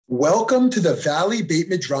Welcome to the Valley Beit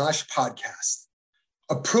Midrash podcast,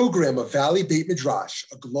 a program of Valley Beit Midrash,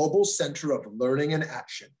 a global center of learning and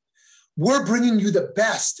action. We're bringing you the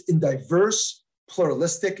best in diverse,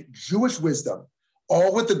 pluralistic Jewish wisdom,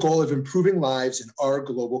 all with the goal of improving lives in our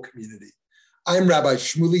global community. I'm Rabbi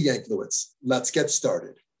Shmuley Yanklowitz. Let's get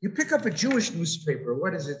started. You pick up a Jewish newspaper,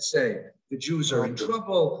 what does it say? The Jews are in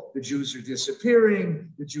trouble, the Jews are disappearing,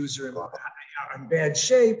 the Jews are in bad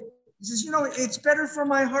shape. He says, it's better for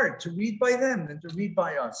my heart to read by them than to read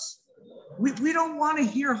by us. We don't want to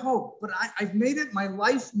hear hope, but I've made it my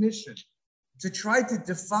life mission to try to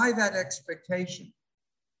defy that expectation.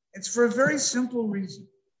 It's for a very simple reason.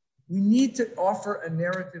 We need to offer a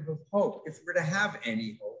narrative of hope if we're to have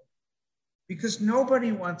any hope, because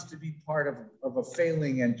nobody wants to be part of a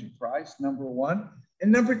failing enterprise, number one.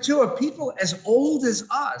 And number two, a people as old as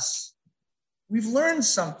us, we've learned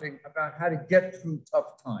something about how to get through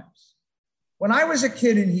tough times. When I was a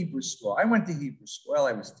kid in Hebrew school, I went to Hebrew school. Well,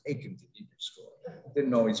 I was taken to Hebrew school.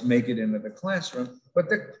 Didn't always make it into the classroom. But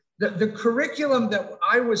the curriculum that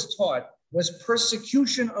I was taught was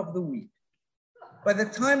persecution of the weak. By the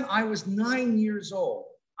time I was 9 years old,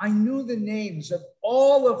 I knew the names of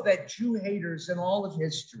all of that Jew haters in all of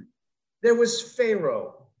history. There was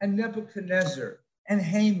Pharaoh and Nebuchadnezzar and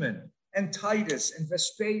Haman and Titus and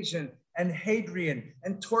Vespasian and Hadrian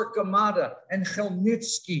and Torquemada and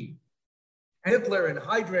Khmelnytsky and Hitler and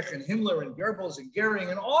Heydrich and Himmler and Goebbels and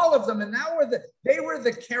Goering and all of them. And they were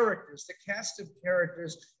the characters, the cast of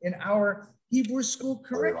characters in our Hebrew school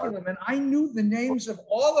curriculum. And I knew the names of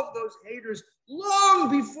all of those haters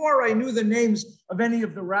long before I knew the names of any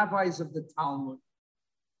of the rabbis of the Talmud.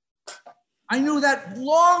 I knew that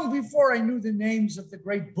long before I knew the names of the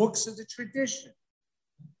great books of the tradition.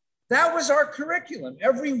 That was our curriculum.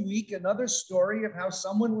 Every week, another story of how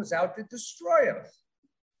someone was out to destroy us.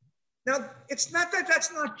 Now, it's not that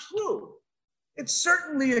that's not true. It's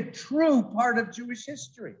certainly a true part of Jewish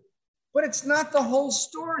history, but it's not the whole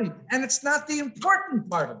story, and it's not the important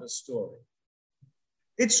part of the story.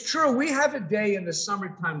 It's true. We have a day in the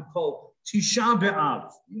summertime called Tisha B'Av.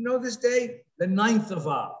 You know this day? The 9th of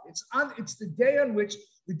Av. It's the day on which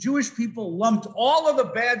the Jewish people lumped all of the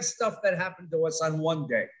bad stuff that happened to us on one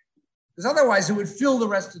day, because otherwise it would fill the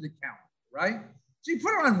rest of the calendar, right? So you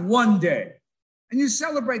put it on one day. And you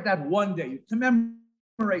celebrate that one day, you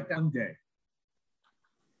commemorate that one day.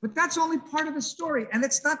 But that's only part of the story, and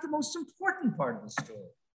it's not the most important part of the story.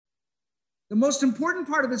 The most important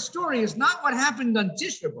part of the story is not what happened on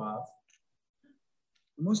Tisha B'Av.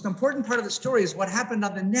 The most important part of the story is what happened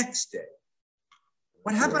on the next day.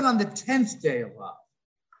 What happened on the 10th day of Av.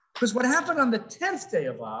 Because what happened on the 10th day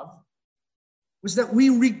of Av was that we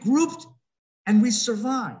regrouped and we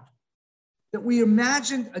survived. That we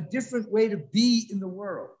imagined a different way to be in the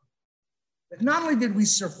world. That not only did we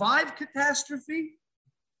survive catastrophe,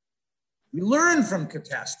 we learned from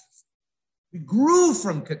catastrophe. We grew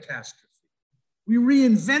from catastrophe. We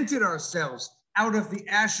reinvented ourselves out of the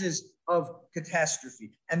ashes of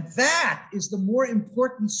catastrophe. And that is the more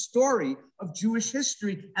important story of Jewish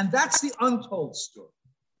history. And that's the untold story.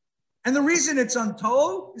 And the reason it's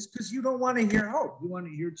untold is because you don't want to hear hope. You want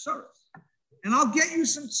to hear tzuras. And I'll get you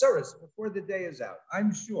some tzuras before the day is out,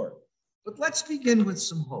 I'm sure. But let's begin with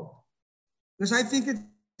some hope. Because I think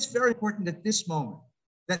it's very important at this moment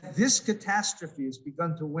that this catastrophe has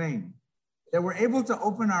begun to wane, that we're able to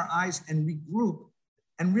open our eyes and regroup.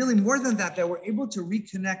 And really more than that, that we're able to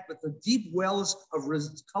reconnect with the deep wells of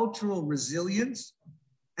cultural resilience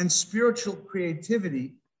and spiritual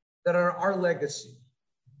creativity that are our legacy,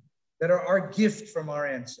 that are our gift from our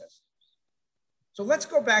ancestors. So let's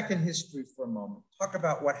go back in history for a moment. Talk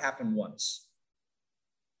about what happened once.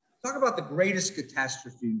 Talk about the greatest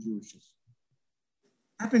catastrophe in Jewish history.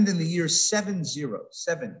 It happened in the year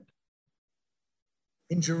 707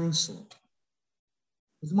 in Jerusalem. It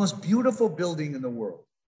was the most beautiful building in the world.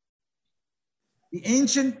 The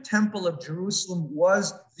ancient temple of Jerusalem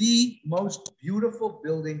was the most beautiful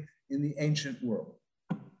building in the ancient world.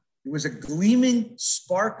 It was a gleaming,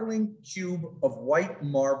 sparkling cube of white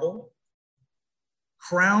marble,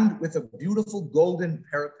 crowned with a beautiful golden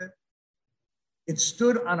parapet. It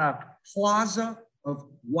stood on a plaza of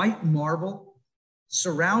white marble,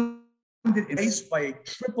 surrounded and faced by a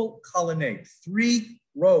triple colonnade, 3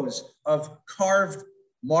 rows of carved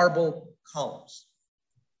marble columns.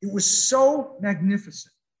 It was so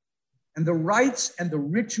magnificent. And the rites and the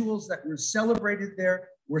rituals that were celebrated there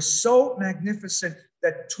were so magnificent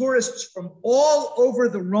that tourists from all over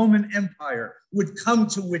the Roman Empire would come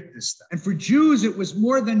to witness them. And for Jews, it was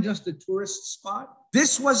more than just a tourist spot.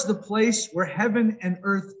 This was the place where heaven and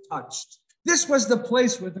earth touched. This was the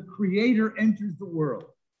place where the Creator entered the world.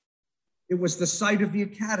 It was the site of the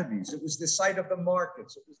academies. It was the site of the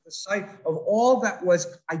markets. It was the site of all that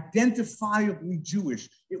was identifiably Jewish.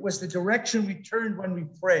 It was the direction we turned when we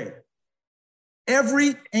prayed.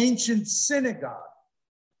 Every ancient synagogue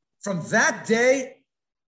from that day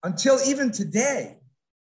until even today,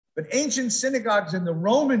 but ancient synagogues in the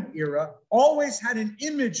Roman era always had an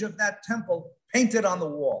image of that temple painted on the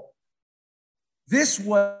wall. This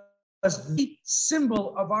was the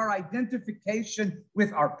symbol of our identification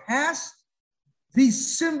with our past, the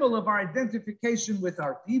symbol of our identification with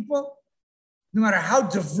our people. No matter how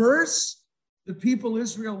diverse the people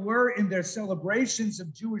Israel were in their celebrations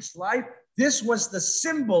of Jewish life, this was the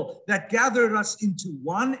symbol that gathered us into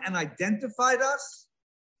one and identified us.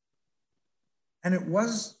 And it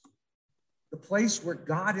was the place where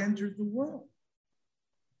God entered the world.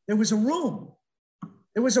 There was a room.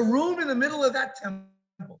 There was a room in the middle of that temple.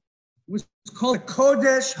 It was called the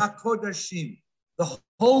Kodesh HaKodashim, the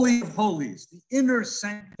Holy of Holies, the inner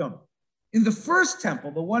sanctum. In the first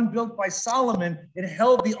temple, the one built by Solomon, it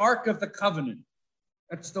held the Ark of the Covenant.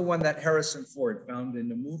 That's the one that Harrison Ford found in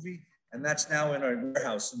the movie, and that's now in our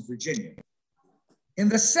warehouse in Virginia. In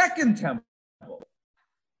the second temple,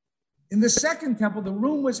 the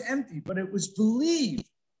room was empty, but it was believed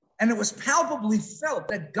and it was palpably felt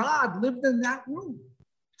that God lived in that room.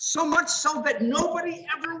 So much so that nobody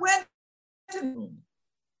ever went to the room.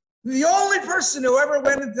 The only person who ever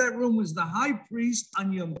went into that room was the high priest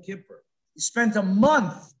on Yom Kippur. He spent a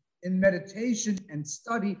month in meditation and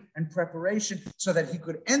study and preparation so that he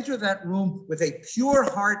could enter that room with a pure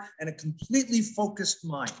heart and a completely focused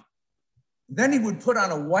mind. Then he would put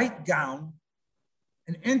on a white gown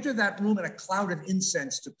and enter that room in a cloud of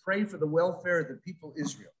incense to pray for the welfare of the people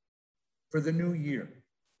Israel for the new year.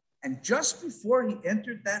 And just before he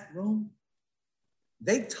entered that room,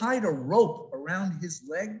 they tied a rope around his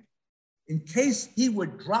leg in case he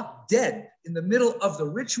would drop dead in the middle of the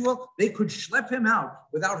ritual. They could schlep him out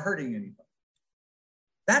without hurting anybody.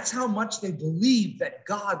 That's how much they believed that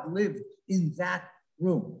God lived in that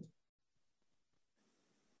room.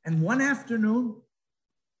 And one afternoon,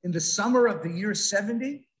 in the summer of the year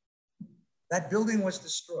 70, that building was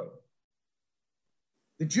destroyed.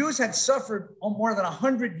 The Jews had suffered more than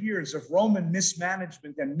 100 years of Roman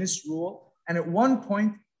mismanagement and misrule. And at one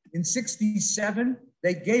point in 67,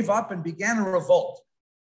 they gave up and began a revolt.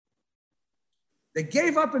 They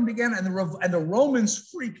gave up and began, and the Romans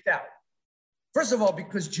freaked out. First of all,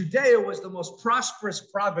 because Judea was the most prosperous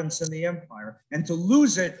province in the empire, and to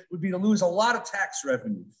lose it would be to lose a lot of tax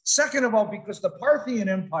revenue. Second of all, because the Parthian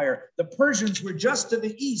Empire, the Persians were just to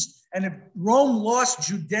the east, and if Rome lost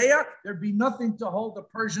Judea, there'd be nothing to hold the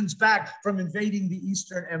Persians back from invading the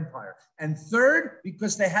Eastern Empire. And third,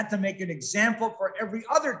 because they had to make an example for every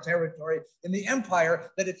other territory in the empire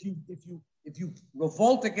that if you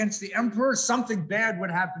revolt against the emperor, something bad would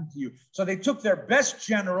happen to you. So they took their best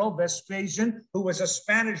general, Vespasian, who was a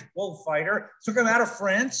Spanish bullfighter, took him out of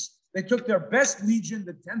France. They took their best legion,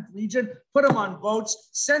 the 10th Legion, put them on boats,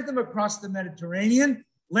 sent them across the Mediterranean,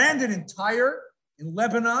 landed in Tyre, in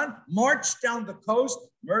Lebanon, marched down the coast,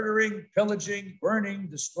 murdering, pillaging, burning,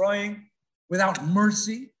 destroying, without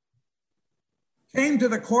mercy. Came to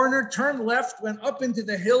the corner, turned left, went up into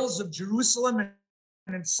the hills of Jerusalem,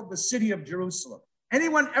 and in the city of Jerusalem.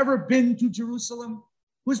 Anyone ever been to Jerusalem?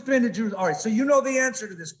 Who's been to Jerusalem? All right, so you know the answer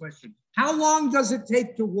to this question. How long does it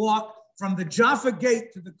take to walk from the Jaffa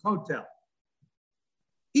Gate to the Kotel?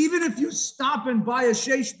 Even if you stop and buy a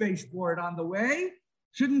sheshbesh board on the way,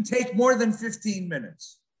 shouldn't take more than 15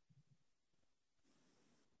 minutes.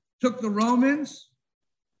 Took the Romans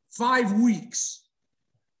 5 weeks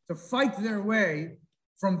to fight their way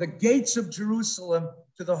from the gates of Jerusalem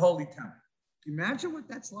to the Holy Temple. Imagine what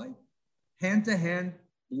that's like. Hand-to-hand,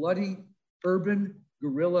 bloody, urban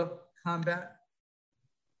guerrilla combat.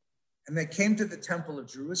 And they came to the Temple of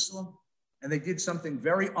Jerusalem, and they did something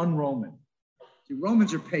very un-Roman. See,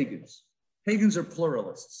 Romans are pagans. Pagans are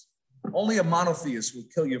pluralists. Only a monotheist will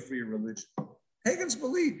kill you for your religion. Pagans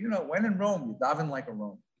believe, when in Rome, you daven like a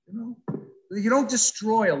Roman. You don't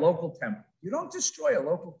destroy a local temple. You don't destroy a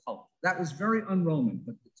local cult. That was very un-Roman,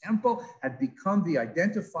 but the temple had become the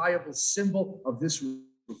identifiable symbol of this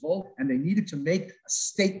revolt, and they needed to make a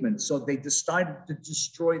statement, so they decided to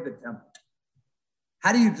destroy the temple.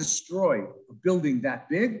 How do you destroy a building that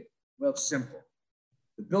big? Well, it's simple.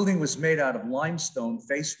 The building was made out of limestone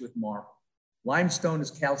faced with marble. Limestone is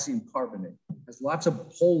calcium carbonate. It has lots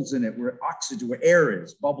of holes in it where oxygen, where air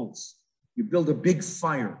is, bubbles. You build a big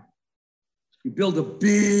fire.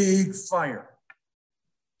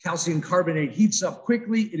 Calcium carbonate heats up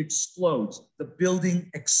quickly, it explodes. The building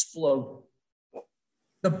exploded.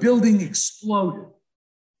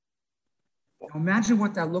 Imagine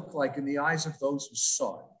what that looked like in the eyes of those who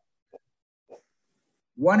saw it.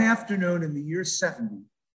 One afternoon in the year 70,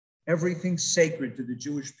 everything sacred to the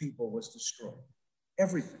Jewish people was destroyed.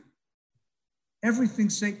 Everything. Everything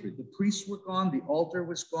sacred. The priests were gone, the altar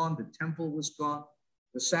was gone, the temple was gone,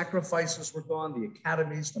 the sacrifices were gone, the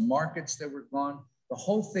academies, the markets that were gone, the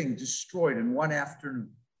whole thing destroyed in one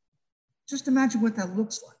afternoon. Just imagine what that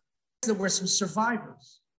looks like. There were some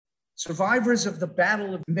survivors of the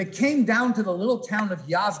battle. They came down to the little town of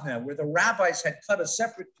Yavne, where the rabbis had cut a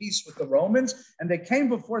separate peace with the Romans, and they came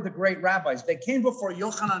before the great rabbis. They came before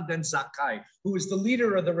Yochanan ben Zakkai, who was the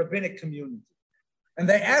leader of the rabbinic community. And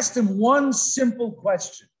they asked him one simple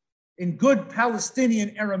question in good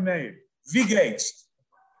Palestinian Aramaic: Wie geht's?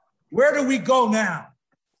 Where do we go now?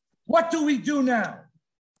 What do we do now?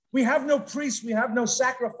 We have no priest, we have no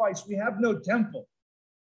sacrifice, we have no temple.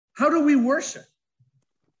 How do we worship?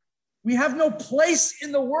 We have no place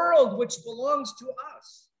in the world which belongs to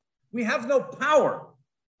us. We have no power.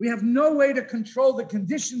 We have no way to control the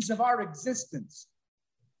conditions of our existence.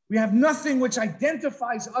 We have nothing which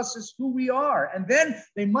identifies us as who we are. And then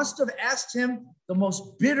they must have asked him the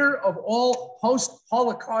most bitter of all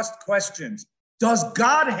post-Holocaust questions. Does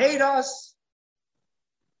God hate us?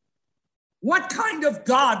 What kind of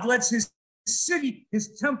God lets his city,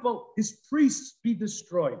 his temple, his priests be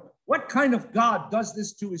destroyed? What kind of God does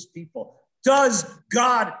this to his people? Does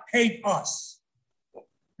God hate us?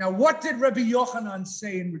 Now, what did Rabbi Yochanan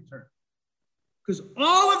say in return? Because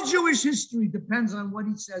all of Jewish history depends on what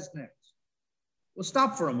he says next. We'll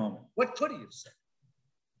stop for a moment. What could he have said?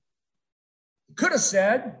 He could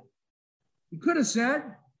have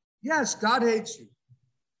said, yes, God hates you.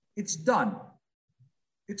 It's done.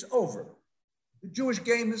 It's over. The Jewish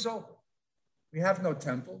game is over. We have no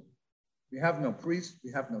temple. We have no priest.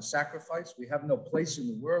 We have no sacrifice. We have no place in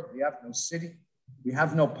the world. We have no city. We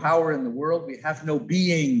have no power in the world. We have no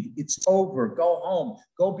being. It's over. Go home.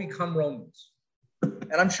 Go become Romans.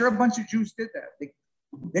 And I'm sure a bunch of Jews did that. They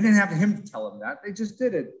didn't have him to tell them that. They just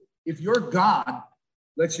did it. If your God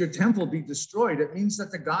lets your temple be destroyed, it means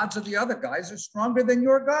that the gods of the other guys are stronger than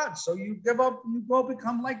your God. So you give up, you go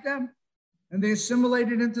become like them. And they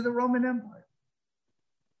assimilated into the Roman Empire.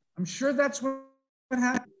 I'm sure that's what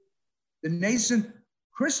happened. The nascent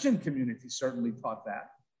Christian community certainly taught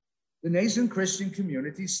that. The nascent Christian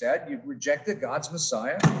community said, you've rejected God's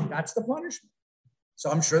Messiah, that's the punishment.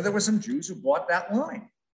 So I'm sure there were some Jews who bought that line.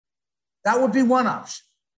 That would be one option.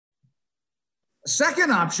 A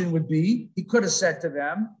second option would be, he could have said to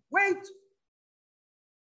them, wait.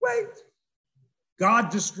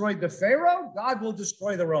 God destroyed the Pharaoh, God will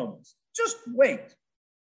destroy the Romans. Just wait.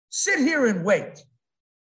 Sit here and wait.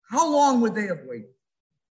 How long would they have waited?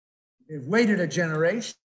 They've waited a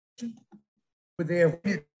generation. Would they have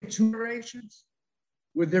waited 2 generations?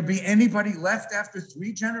 Would there be anybody left after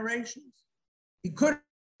 3 generations? He could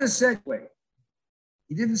have said, wait.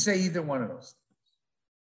 He didn't say either one of those things.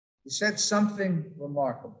 He said something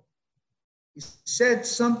remarkable. He said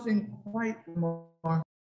something quite remarkable.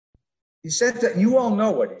 He said that you all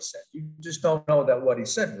know what he said. You just don't know that what he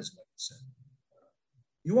said was what he said.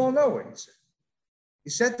 You all know what he said. He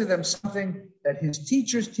said to them something that his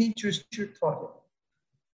teacher's teacher taught him.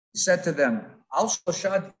 He said to them, Al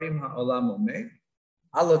shosha dvarim ha'olam omed,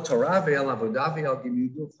 al Torah ve'al avodah ve'al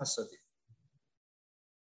gemilut hasadim.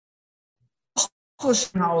 First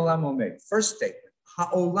statement,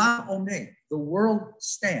 ha'olam omed, the world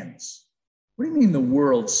stands. What do you mean the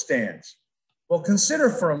world stands? Well, consider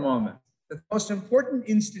for a moment that the most important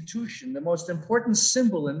institution, the most important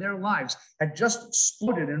symbol in their lives had just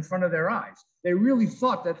exploded in front of their eyes. They really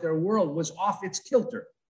thought that their world was off its kilter,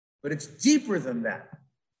 but it's deeper than that.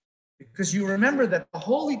 Because you remember that the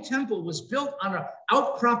Holy Temple was built on an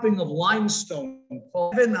outcropping of limestone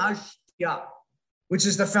called Even HaShtiyah, which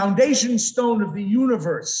is the foundation stone of the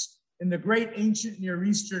universe in the great ancient Near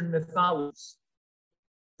Eastern mythologies.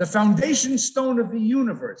 The foundation stone of the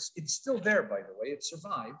universe, it's still there, by the way, it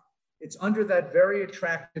survived. It's under that very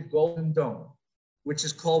attractive golden dome, which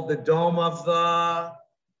is called the Dome of the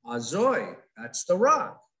Azoi. That's the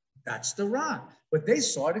rock. That's the rock. But they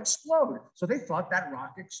saw it explode. So they thought that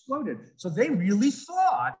rock exploded. So they really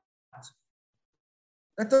thought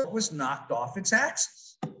that the rock was knocked off its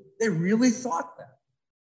axis. They really thought that.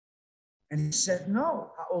 And he said,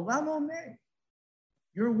 no, ha'olam omed.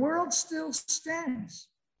 Your world still stands.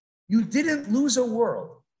 You didn't lose a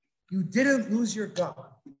world. You didn't lose your God.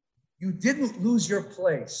 You didn't lose your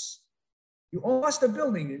place. You lost a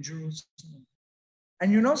building in Jerusalem.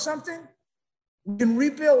 And you know something? We can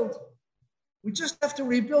rebuild. We just have to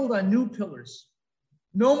rebuild on new pillars.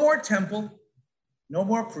 No more temple, no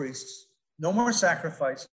more priests, no more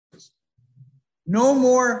sacrifices. No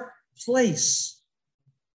more place.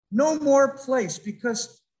 No more place,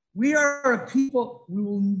 because we are a people, we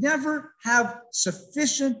will never have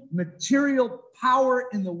sufficient material power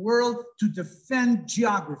in the world to defend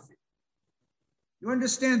geography. You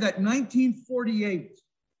understand that 1948,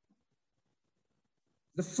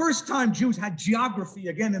 the first time Jews had geography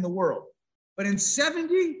again in the world. But in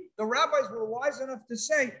 70, the rabbis were wise enough to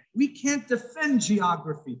say, we can't defend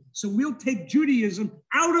geography, so we'll take Judaism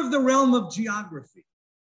out of the realm of geography.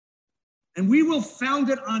 And we will found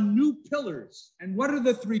it on new pillars. And what are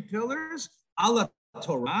the three pillars? Ala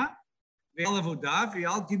Torah, Ve'al Avodah,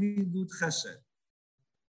 Ve'al Gemilut Chesed.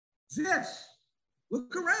 This,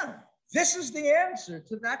 look around. This is the answer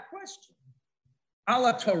to that question.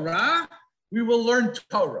 Ala Torah, we will learn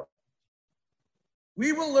Torah.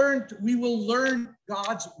 We will learn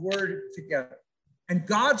God's word together. And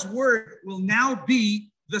God's word will now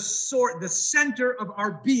be the center of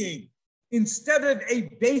our being. Instead of a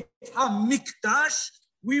Beit HaMikdash,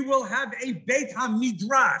 we will have a Beit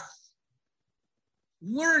HaMidrash,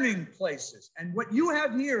 learning places. And what you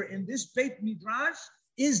have here in this Beit Midrash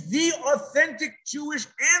is the authentic Jewish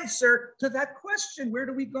answer to that question. Where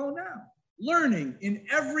do we go now? Learning in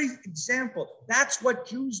every example. That's what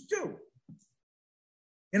Jews do.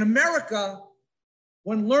 In America,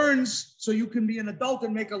 one learns so you can be an adult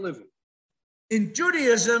and make a living. In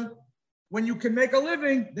Judaism, when you can make a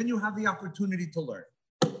living, then you have the opportunity to learn.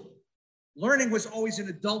 Learning was always an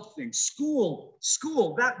adult thing. School,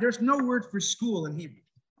 that there's no word for school in Hebrew.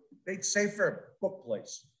 They'd say for a book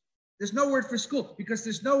place. There's no word for school because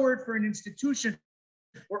there's no word for an institution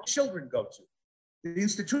where children go to. The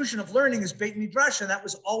institution of learning is Beit Midrash, and that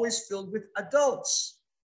was always filled with adults.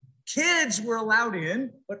 Kids were allowed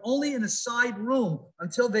in, but only in a side room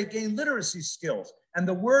until they gained literacy skills. And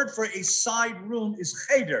the word for a side room is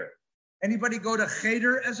cheder. Anybody go to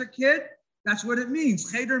cheder as a kid? That's what it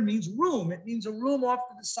means. Cheder means room. It means a room off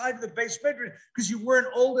to the side of the Beis Midrash because you weren't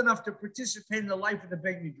old enough to participate in the life of the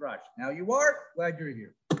Beit Midrash. Now you are. Glad you're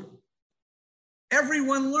here.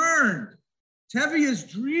 Everyone learned. Tevia's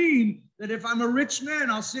dream that if I'm a rich man,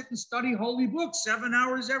 I'll sit and study holy books 7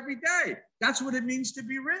 hours every day. That's what it means to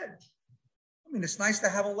be rich. I mean, it's nice to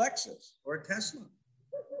have a Lexus or a Tesla,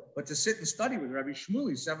 but to sit and study with Rabbi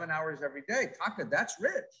Shmuley 7 hours every day, Taka, that's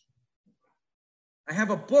rich. I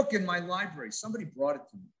have a book in my library. Somebody brought it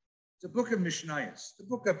to me. It's a book of Mishnayos, the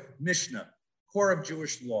book of Mishnah, core of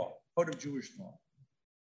Jewish law, code of Jewish law.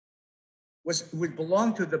 Would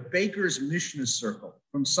belong to the baker's Mishnah circle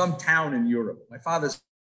from some town in Europe. My father's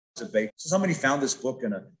a baker. So somebody found this book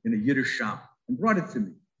in a Yiddish shop and brought it to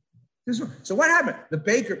me. So what happened? The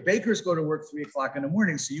bakers go to work 3 o'clock in the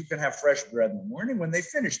morning so you can have fresh bread in the morning. When they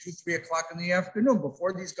finish, 2, 3 o'clock in the afternoon,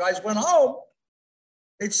 before these guys went home,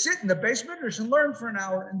 they'd sit in the Beis Midrash and learn for an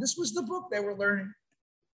hour. And this was the book they were learning.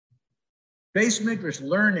 Beis Midrash,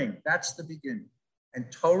 learning, that's the beginning.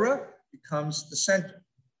 And Torah becomes the center.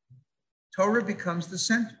 Torah becomes the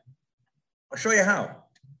center. I'll show you how.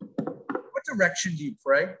 What direction do you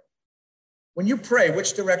pray? When you pray,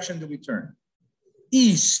 which direction do we turn?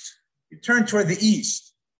 East. You turn toward the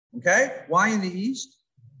east. Okay? Why in the east?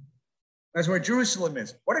 That's where Jerusalem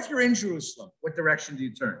is. What if you're in Jerusalem? What direction do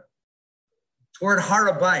you turn? Toward Har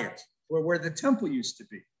HaBayit, where the temple used to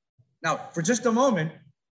be. Now, for just a moment,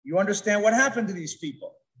 you understand what happened to these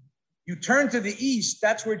people. You turn to the east,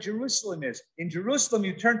 that's where Jerusalem is. In Jerusalem,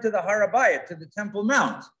 you turn to the Har HaBayit, to the Temple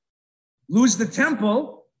Mount. Lose the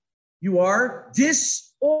temple, you are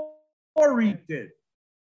disoriented.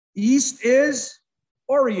 East is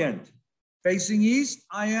orient. Facing east,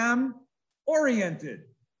 I am oriented.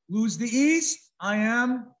 Lose the east, I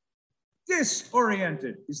am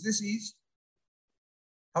disoriented. Is this east?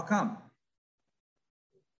 How come?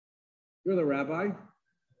 You're the rabbi.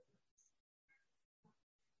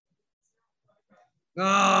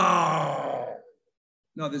 No,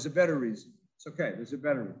 there's a better reason. It's okay, there's a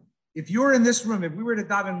better reason. If you were in this room, if we were to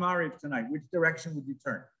daven Mariv tonight, which direction would you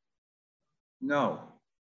turn? No,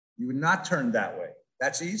 you would not turn that way.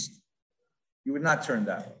 That's east. You would not turn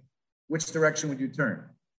that way. Which direction would you turn?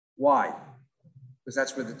 Why? Because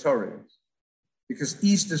that's where the Torah is. Because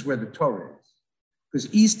east is where the Torah is. Because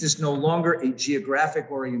east is no longer a geographic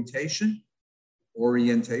orientation.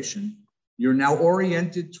 You're now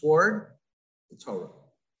oriented toward the Torah.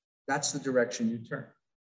 That's the direction you turn.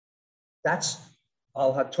 That's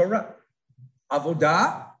Al HaTorah.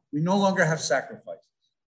 Avodah, we no longer have sacrifices.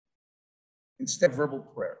 Instead, verbal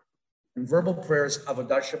prayer. And verbal prayer is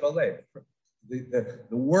Avodah Shebalev, the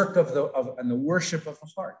work of and the worship of the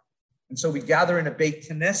heart. And so we gather in a Beit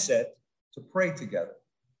Knesset to pray together,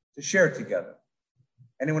 to share together.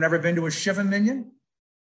 Anyone ever been to a Shiva minyan?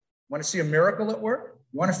 Want to see a miracle at work?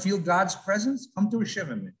 You want to feel God's presence? Come to a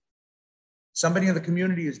Shiva meeting. Somebody in the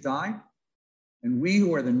community has died, and we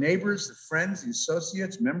who are the neighbors, the friends, the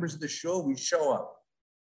associates, members of the shul, we show up,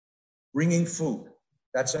 bringing food.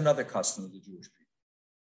 That's another custom of the Jewish people.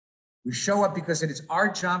 We show up because it is our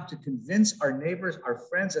job to convince our neighbors, our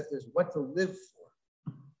friends, that there's what to live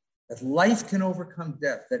for, that life can overcome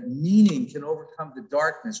death, that meaning can overcome the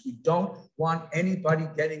darkness. We don't want anybody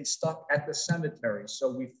getting stuck at the cemetery. So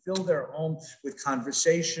we fill their home with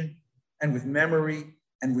conversation and with memory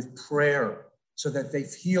and with prayer so that they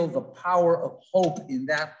feel the power of hope in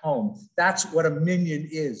that home. That's what a minyan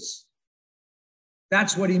is.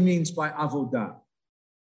 That's what he means by avodah.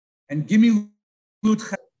 And Gimilut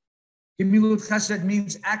Chesed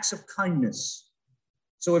means acts of kindness.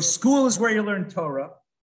 So if school is where you learn Torah,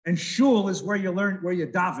 and shul is where you learn, where you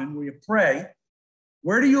daven, where you pray,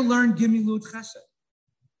 where do you learn Gimilut Chesed?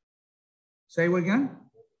 Say it again.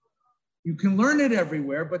 You can learn it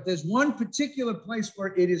everywhere, but there's one particular place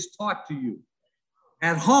where it is taught to you.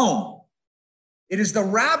 At home. It is the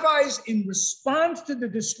rabbis in response to the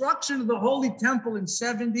destruction of the Holy Temple in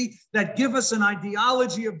 70 that give us an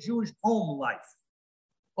ideology of Jewish home life.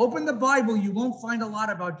 Open the Bible, you won't find a lot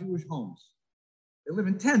about Jewish homes. They live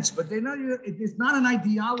in tents, but it is not an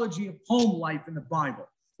ideology of home life in the Bible.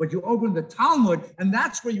 But you open the Talmud, and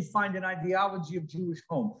that's where you find an ideology of Jewish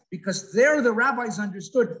home. Because there the rabbis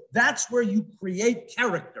understood that's where you create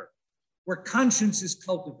character, where conscience is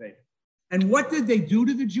cultivated. And what did they do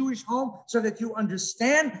to the Jewish home so that you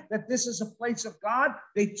understand that this is a place of God?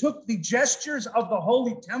 They took the gestures of the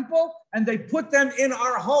Holy Temple and they put them in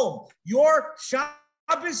our home. Your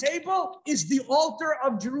Shabbos table is the altar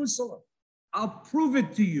of Jerusalem. I'll prove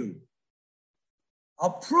it to you.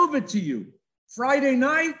 I'll prove it to you. Friday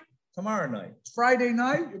night, tomorrow night. Friday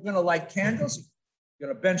night, you're going to light candles. You're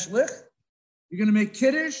going to bench lich. You're going to make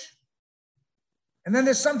kiddush. And then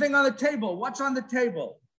there's something on the table. What's on the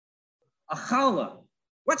table? A challah.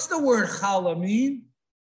 What's the word challah mean?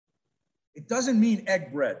 It doesn't mean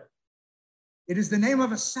egg bread. It is the name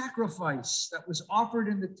of a sacrifice that was offered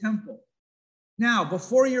in the temple. Now,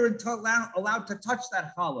 before you're allowed to touch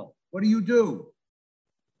that challah, what do?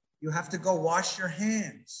 You have to go wash your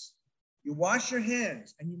hands. You wash your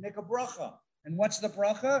hands and you make a bracha. And what's the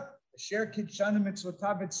bracha? Asher kitshanu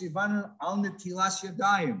mitzvotav etzivanu al netilas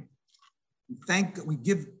yadayim. We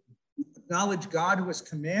acknowledge God who has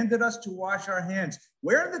commanded us to wash our hands.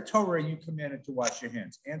 Where in the Torah are you commanded to wash your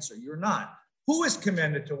hands? Answer, you're not. Who is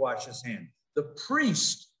commanded to wash his hand? The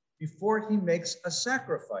priest, before he makes a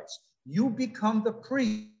sacrifice. You become the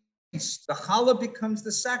priest. The challah becomes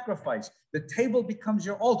the sacrifice. The table becomes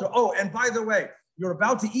your altar. Oh, and by the way, you're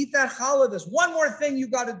about to eat that challah. There's one more thing you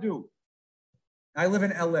got to do. I live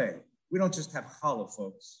in LA. We don't just have challah,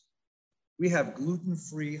 folks. We have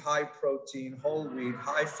gluten-free, high-protein, whole wheat,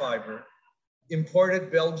 high-fiber, imported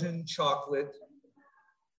Belgian chocolate,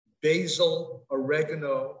 basil,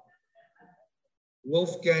 oregano,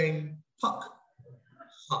 Wolfgang Puck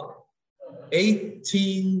challah.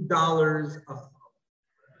 $18 a challah.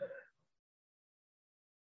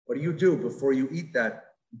 What do you do before you eat that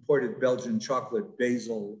imported Belgian chocolate,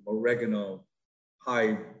 basil, oregano,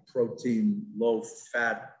 high-protein,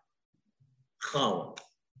 low-fat challah?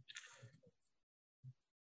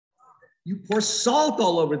 You pour salt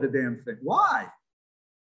all over the damn thing. Why?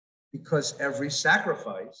 Because every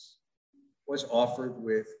sacrifice was offered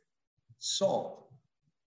with salt.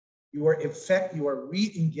 You are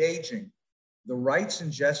re-engaging the rites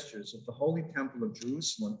and gestures of the Holy Temple of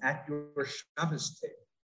Jerusalem at your Shabbos table.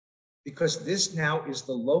 Because this now is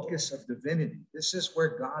the locus of divinity. This is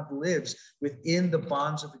where God lives within the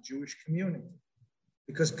bonds of the Jewish community.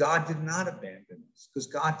 Because God did not abandon us. Because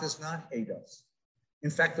God does not hate us. In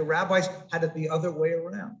fact, the rabbis had it the other way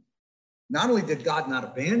around. Not only did God not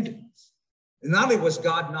abandon us, and not only was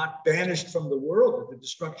God not banished from the world at the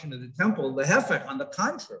destruction of the temple, the Hefek, on the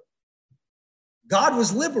contrary, God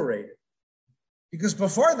was liberated. Because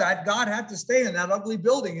before that, God had to stay in that ugly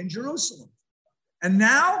building in Jerusalem. And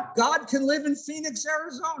now God can live in Phoenix,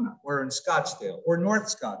 Arizona, or in Scottsdale, or North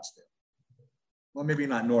Scottsdale. Well, maybe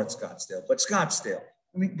not North Scottsdale, but Scottsdale.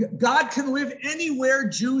 I mean, God can live anywhere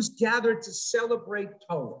Jews gather to celebrate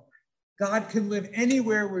Torah. God can live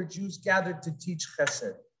anywhere where Jews gather to teach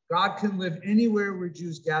chesed. God can live anywhere where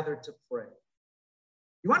Jews gather to pray.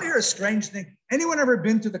 You want to hear a strange thing? Anyone ever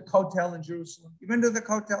been to the Kotel in Jerusalem? You been to the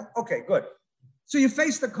Kotel? Okay, good. So you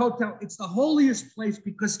face the Kotel. It's the holiest place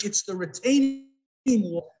because it's the retaining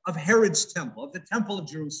wall of Herod's temple, of the temple of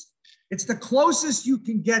Jerusalem. It's the closest you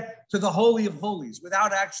can get to the Holy of Holies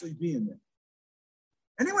without actually being there.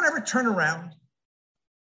 Anyone ever turn around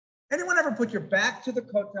Anyone ever put your back to the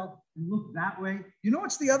Kotel and look that way? You know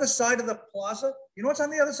what's the other side of the plaza? You know what's on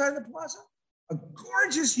the other side of the plaza? A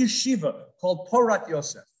gorgeous yeshiva called Porat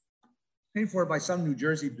Yosef, paid for by some New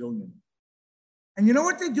Jersey billionaire. And you know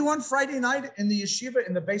what they do on Friday night in the yeshiva,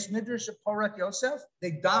 in the base midrash of Porat Yosef?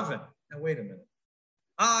 They daven. Now, wait a minute.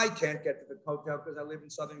 I can't get to the Kotel because I live in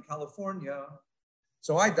Southern California.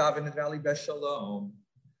 So I daven in Valley Beth Shalom.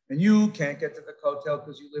 And you can't get to the Kotel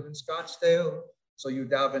because you live in Scottsdale. So you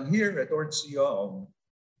daven here at Or Tzion.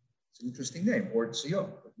 It's an interesting name, Or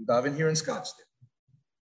Tzion. You daven here in Scottsdale.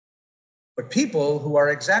 But people who are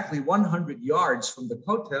exactly 100 yards from the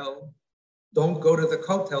Kotel don't go to the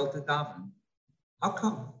Kotel to daven. How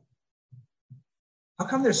come? How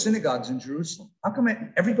come there's synagogues in Jerusalem? How come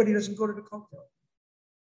everybody doesn't go to the Kotel?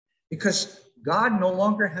 Because God no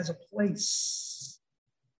longer has a place.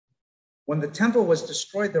 When the temple was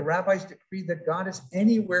destroyed, the rabbis decreed that God is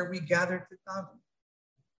anywhere we gather to daven,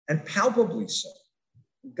 and palpably so.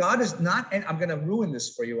 God is not, and I'm going to ruin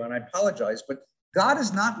this for you, and I apologize, but God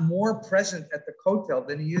is not more present at the Kotel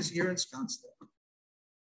than he is here in Scottsdale.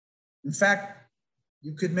 In fact,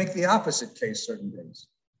 you could make the opposite case certain days,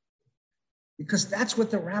 because that's what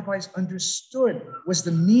the rabbis understood was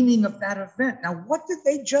the meaning of that event. Now, what did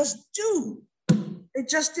they just do? They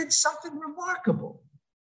just did something remarkable.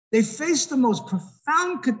 They faced the most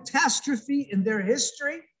profound catastrophe in their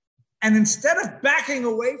history, and instead of backing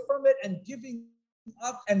away from it and giving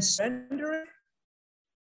up and surrendering,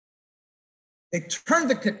 they turned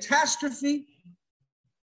the catastrophe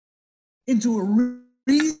into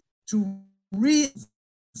reinvent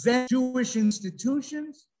Jewish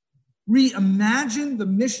institutions, reimagine the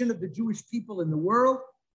mission of the Jewish people in the world,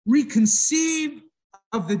 reconceive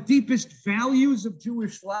of the deepest values of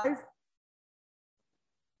Jewish life,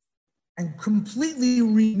 and completely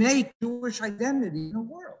remake Jewish identity in the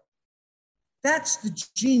world. That's the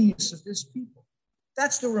genius of this people.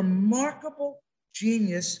 That's the remarkable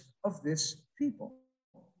genius of this people.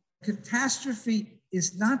 Catastrophe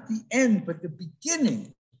is not the end, but the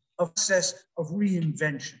beginning of a process of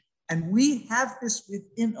reinvention. And we have this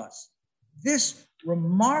within us, this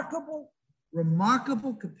remarkable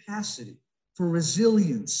capacity for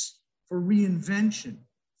resilience, for reinvention,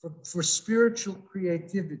 for spiritual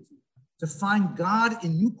creativity, to find God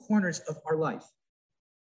in new corners of our life.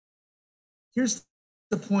 Here's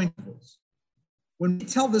the point of this. When we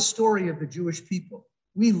tell the story of the Jewish people,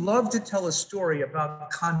 we love to tell a story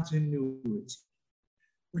about continuity.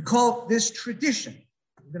 We call this tradition.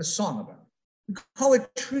 We've got a song about it. We call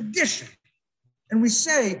it tradition. And we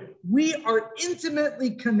say we are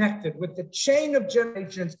intimately connected with the chain of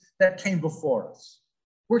generations that came before us.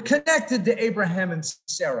 We're connected to Abraham and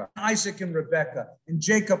Sarah, Isaac and Rebekah, and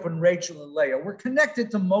Jacob and Rachel and Leah. We're connected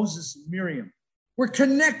to Moses and Miriam. We're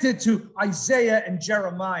connected to Isaiah and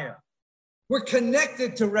Jeremiah. We're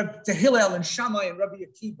connected to Hillel and Shammai and Rabbi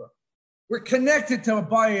Akiva. We're connected to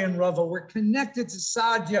Abaye and Rava. We're connected to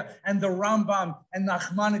Saadia and the Rambam and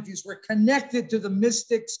Nachmanides. We're connected to the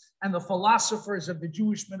mystics and the philosophers of the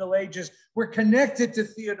Jewish Middle Ages. We're connected to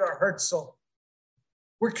Theodor Herzl.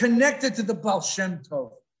 We're connected to the Baal Shem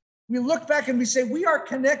Tov. We look back and we say, we are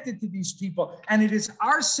connected to these people, and it is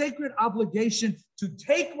our sacred obligation to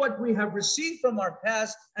take what we have received from our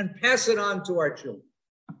past and pass it on to our children.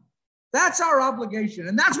 That's our obligation,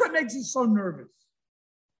 and that's what makes us so nervous.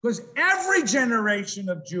 Because every generation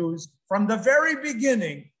of Jews from the very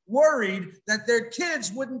beginning worried that their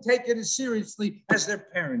kids wouldn't take it as seriously as their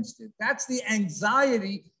parents did. That's the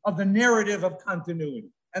anxiety of the narrative of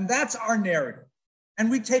continuity. And that's our narrative. And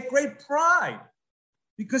we take great pride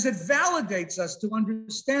because it validates us to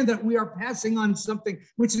understand that we are passing on something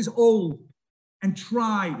which is old and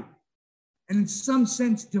tried and in some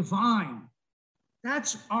sense divine.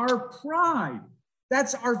 That's our pride.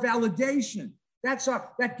 That's our validation.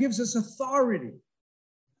 That gives us authority.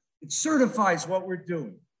 It certifies what we're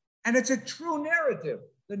doing. And it's a true narrative,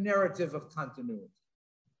 the narrative of continuity.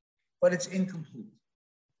 But it's incomplete.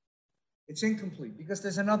 It's incomplete because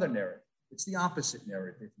there's another narrative. It's the opposite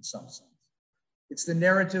narrative in some sense. It's the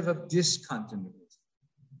narrative of discontinuity.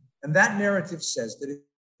 And that narrative says that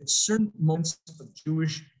at certain moments of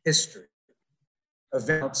Jewish history,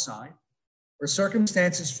 events outside or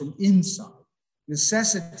circumstances from inside,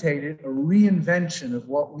 necessitated a reinvention of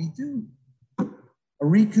what we do, a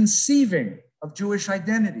reconceiving of Jewish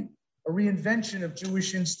identity, a reinvention of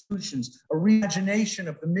Jewish institutions, a reimagination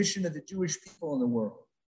of the mission of the Jewish people in the world,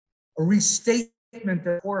 a restatement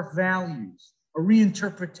of core values, a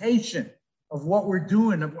reinterpretation of what we're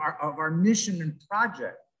doing, of our mission and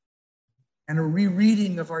project, and a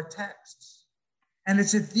rereading of our texts. And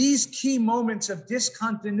it's at these key moments of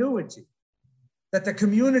discontinuity that the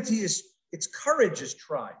community its courage is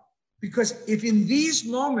tried. Because if in these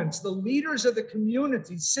moments, the leaders of the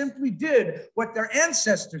community simply did what their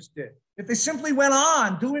ancestors did, if they simply went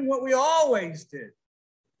on doing what we always did,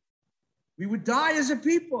 we would die as a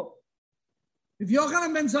people. If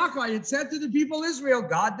Yochanan ben Zakkai had said to the people of Israel,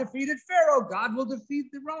 God defeated Pharaoh, God will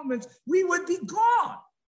defeat the Romans, we would be gone.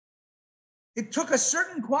 It took a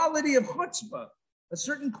certain quality of chutzpah, a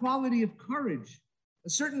certain quality of courage, a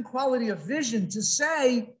certain quality of vision to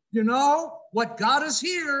say, you know, what got us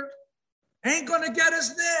here ain't going to get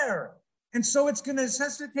us there. And so it's going to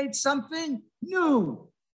necessitate something new,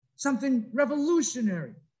 something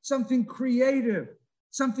revolutionary, something creative,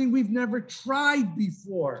 something we've never tried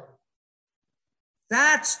before.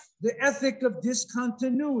 That's the ethic of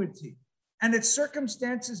discontinuity. And its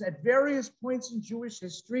circumstances at various points in Jewish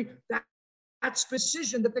history, that's the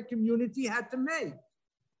decision that the community had to make.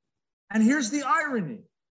 And here's the irony,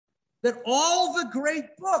 that all the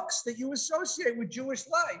great books that you associate with Jewish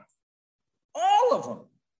life, all of them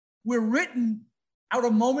were written out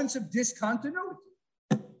of moments of discontinuity.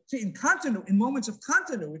 See, in moments of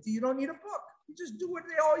continuity, you don't need a book. You just do what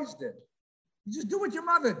they always did. You just do what your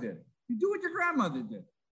mother did. You do what your grandmother did.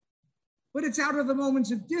 But it's out of the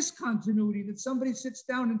moments of discontinuity that somebody sits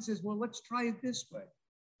down and says, well, let's try it this way.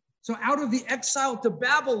 So out of the exile to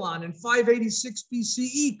Babylon in 586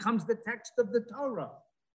 BCE comes the text of the Torah.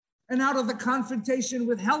 And out of the confrontation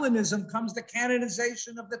with Hellenism comes the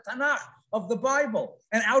canonization of the Tanakh, of the Bible.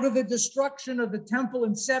 And out of the destruction of the temple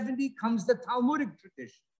in 70 comes the Talmudic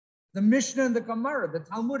tradition, the Mishnah and the Gemara, the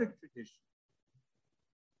Talmudic tradition.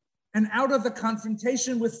 And out of the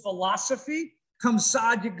confrontation with philosophy comes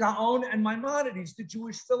Saadia Gaon and Maimonides, the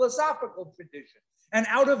Jewish philosophical tradition. And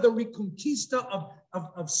out of the Reconquista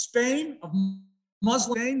of Spain, of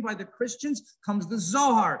Muslim Spain by the Christians, comes the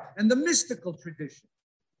Zohar and the mystical tradition.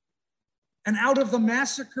 And out of the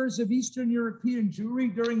massacres of Eastern European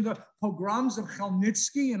Jewry during the pogroms of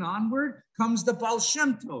Khmelnytsky and onward comes the Baal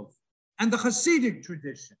Shem Tov and the Hasidic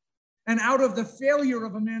tradition. And out of the failure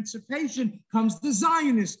of emancipation comes the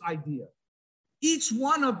Zionist idea. Each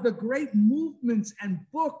one of the great movements and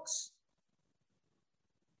books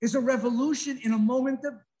is a revolution in a moment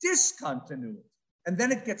of discontinuity. And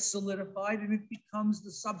then it gets solidified and it becomes the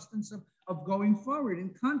substance of going forward in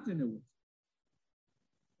continuity.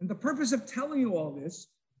 And the purpose of telling you all this is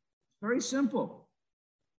very simple.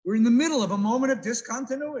 We're in the middle of a moment of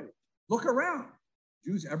discontinuity. Look around.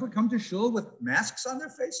 Jews ever come to shul with masks on their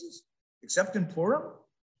faces, except in Purim?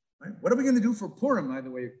 Right? What are we going to do for Purim, by the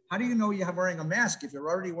way? How do you know you're wearing a mask if you're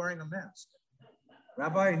already wearing a mask?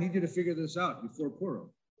 Rabbi, I need you to figure this out before Purim.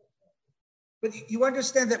 But you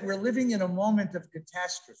understand that we're living in a moment of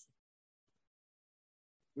catastrophe.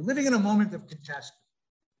 We're living in a moment of catastrophe.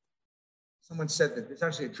 Someone said that it's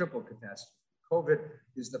actually a triple catastrophe. COVID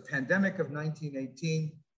is the pandemic of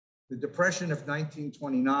 1918, the depression of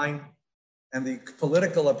 1929, and the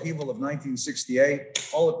political upheaval of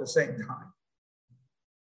 1968, all at the same time.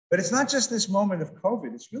 But it's not just this moment of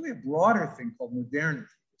COVID, it's really a broader thing called modernity,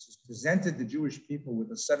 which has presented the Jewish people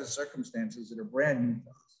with a set of circumstances that are brand new to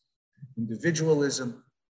us. Individualism,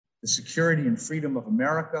 the security and freedom of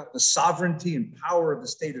America, the sovereignty and power of the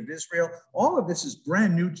state of Israel, all of this is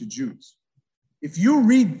brand new to Jews. If you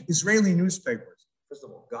read Israeli newspapers, first of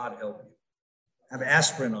all, God help you, have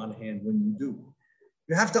aspirin on hand when you do.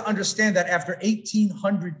 You have to understand that after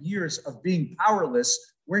 1,800 years of being powerless,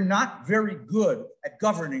 we're not very good at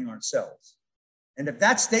governing ourselves. And if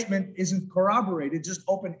that statement isn't corroborated, just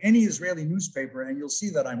open any Israeli newspaper and you'll see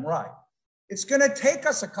that I'm right. It's going to take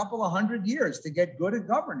us a couple of 100 years to get good at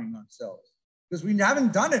governing ourselves because we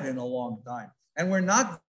haven't done it in a long time and we're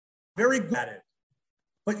not very good at it.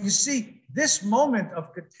 But you see, this moment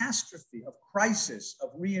of catastrophe, of crisis,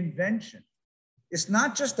 of reinvention, it's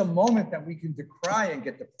not just a moment that we can decry and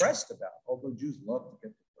get depressed about, although Jews love to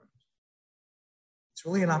get depressed. It's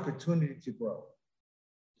really an opportunity to grow.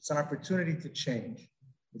 It's an opportunity to change.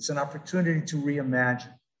 It's an opportunity to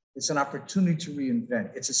reimagine. It's an opportunity to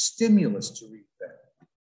reinvent. It's a stimulus to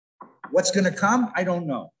reinvent. What's going to come? I don't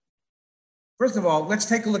know. First of all, let's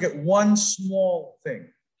take a look at one small thing.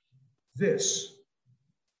 This.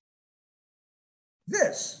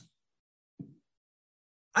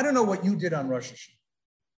 I don't know what you did on Rosh Hashanah.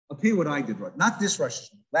 I'll tell you what I did, not this Rosh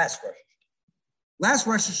Hashanah, last Rosh Hashanah. Last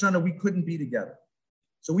Rosh Hashanah, we couldn't be together.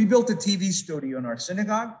 So we built a TV studio in our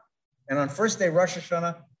synagogue. And on first day Rosh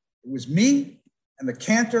Hashanah, it was me and the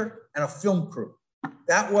cantor and a film crew.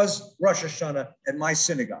 That was Rosh Hashanah at my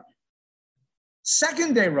synagogue.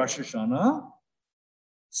 Second day Rosh Hashanah,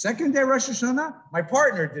 my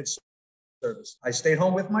partner did service. I stayed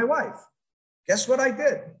home with my wife. Guess what I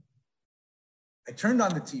did? I turned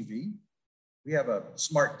on the TV. We have a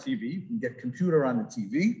smart TV. You can get computer on the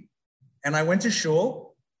TV. And I went to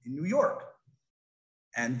shul in New York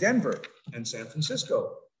and Denver and San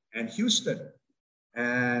Francisco and Houston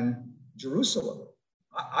and Jerusalem.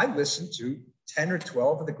 I listened to 10 or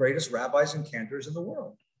 12 of the greatest rabbis and cantors in the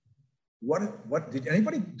world. What did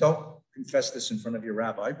anybody, don't confess this in front of your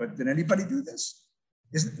rabbi, but did anybody do this?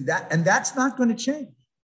 And that's not going to change.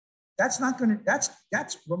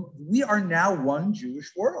 We are now one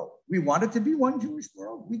Jewish world. We wanted to be one Jewish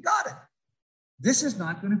world. We got it. This is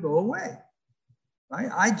not going to go away. Right?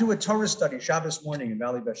 I do a Torah study Shabbos morning in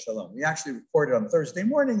Valley Beth Shalom. We actually record it on Thursday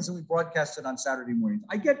mornings and we broadcast it on Saturday mornings.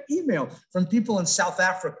 I get email from people in South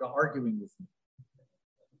Africa arguing with me.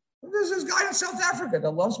 There's this guy in South Africa that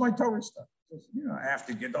loves my Torah stuff. You know, I have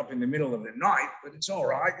to get up in the middle of the night, but it's all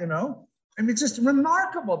right, you know. I mean, it's just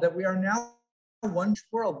remarkable that we are now one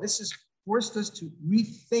world. This has forced us to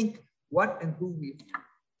rethink what and who we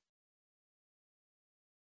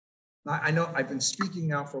are. I know I've been speaking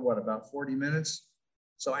now for what, about 40 minutes?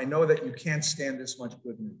 So I know that you can't stand this much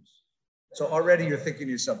good news. So already you're thinking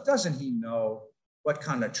to yourself, doesn't he know what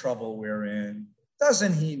kind of trouble we're in?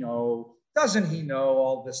 Doesn't he know? Doesn't he know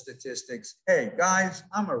all the statistics? Hey, guys,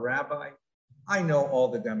 I'm a rabbi. I know all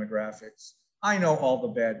the demographics. I know all the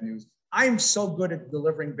bad news. I'm so good at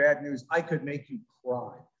delivering bad news, I could make you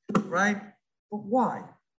cry, right? But why?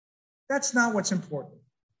 That's not what's important.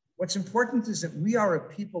 What's important is that we are a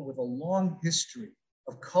people with a long history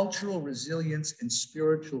of cultural resilience and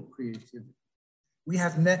spiritual creativity. We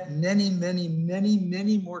have met many, many, many,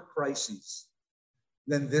 many more crises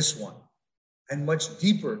than this one, and much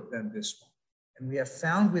deeper than this one. And we have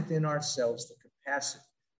found within ourselves the capacity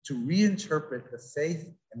to reinterpret the faith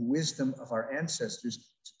and wisdom of our ancestors,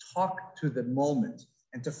 to talk to the moment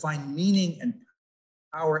and to find meaning and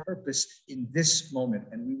power, purpose in this moment.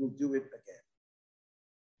 And we will do it again.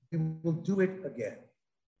 We will do it again.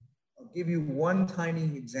 I'll give you one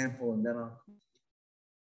tiny example and then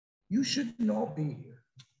you shouldn't all be here.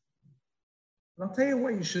 And I'll tell you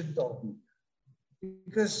why you shouldn't all be here.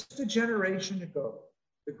 Because a generation ago,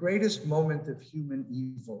 the greatest moment of human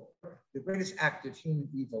evil, the greatest act of human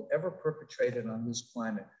evil ever perpetrated on this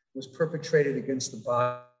planet was perpetrated against the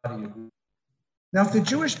body of God. Now, if the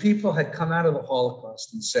Jewish people had come out of the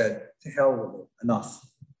Holocaust and said, to hell with it, enough,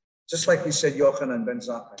 just like we said Yochanan ben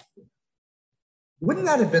Zakkai, wouldn't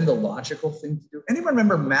that have been the logical thing to do? Anyone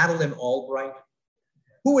remember Madeleine Albright?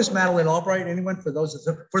 Who was Madeleine Albright? Anyone? For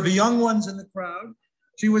the young ones in the crowd?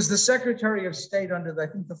 She was the Secretary of State under, I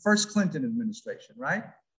think, the first Clinton administration, right?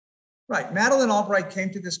 Right. Madeleine Albright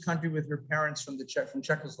came to this country with her parents from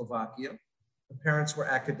Czechoslovakia. The parents were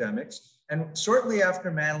academics. And shortly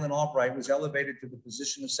after Madeleine Albright was elevated to the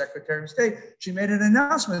position of Secretary of State, she made an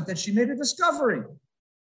announcement that she made a discovery.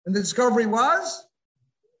 And the discovery was,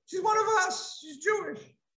 she's one of us. She's Jewish.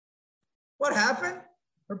 What happened?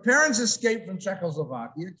 Her parents escaped from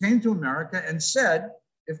Czechoslovakia, came to America and said,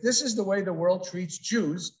 if this is the way the world treats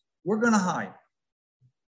Jews, we're going to hide.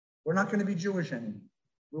 We're not going to be Jewish anymore.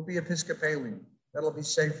 We'll be Episcopalian. That'll be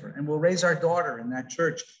safer. And we'll raise our daughter in that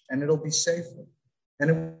church and it'll be safer. And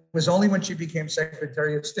it was only when she became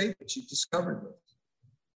Secretary of State that she discovered this.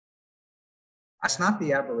 That's not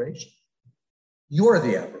the aberration. You're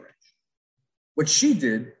the aberration. What she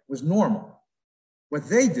did was normal. What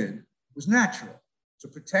they did was natural. To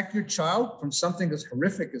protect your child from something as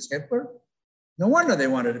horrific as Hitler, no wonder they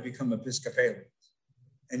wanted to become Episcopalians.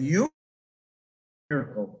 And you,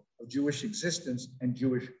 miracle of Jewish existence and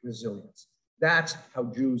Jewish resilience. That's how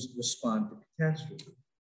Jews respond to catastrophe,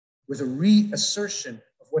 with a reassertion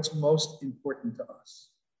of what's most important to us.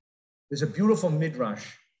 There's a beautiful midrash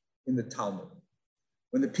in the Talmud.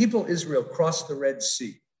 When the people of Israel crossed the Red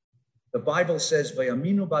Sea, the Bible says,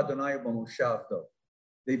 "Vayaminu b'Adonai b'moshavto."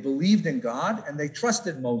 They believed in God and they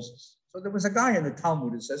trusted Moses. So there was a guy in the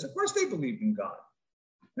Talmud that says, of course they believed in God.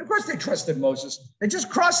 And of course they trusted Moses. They just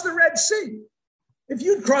crossed the Red Sea. If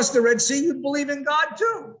you'd cross the Red Sea, you'd believe in God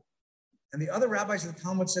too. And the other rabbis of the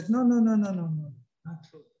Talmud said, no, not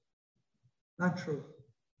true. Not true.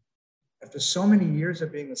 After so many years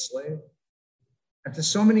of being a slave, after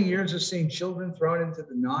so many years of seeing children thrown into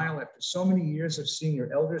the Nile, after so many years of seeing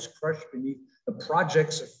your elders crushed beneath the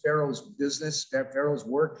projects of Pharaoh's business, Pharaoh's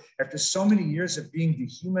work, after so many years of being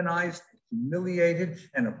dehumanized, humiliated,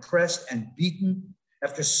 and oppressed and beaten,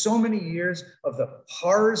 after so many years of the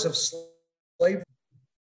horrors of slavery,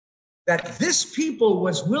 that this people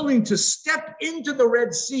was willing to step into the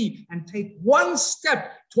Red Sea and take one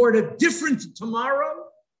step toward a different tomorrow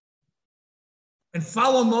and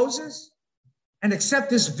follow Moses and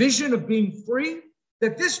accept this vision of being free,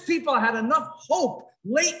 that this people had enough hope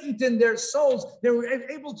latent in their souls, they were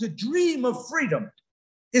able to dream of freedom,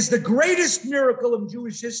 is the greatest miracle of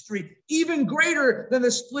Jewish history, even greater than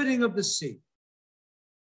the splitting of the sea.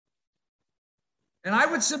 And I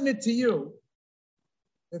would submit to you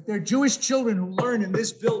that there are Jewish children who learn in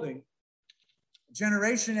this building a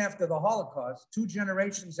generation after the Holocaust, 2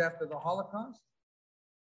 generations after the Holocaust,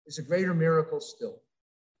 is a greater miracle still.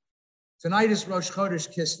 Tonight is Rosh Chodesh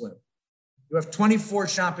Kislev. You have 24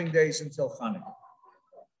 shopping days until Hanukkah.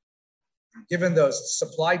 Given those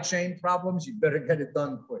supply chain problems, you better get it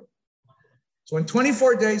done quick. So in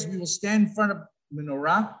 24 days, we will stand in front of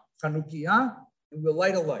menorah, Chanukiah, and we'll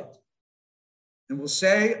light a light. And we'll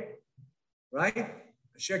say, right?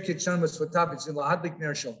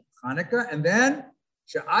 Hanukkah, and then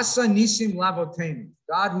She'asa Nisim Lavotenu,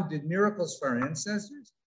 God who did miracles for our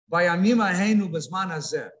ancestors, Bayamim Ahenu B'zman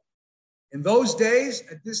Hazeh. In those days,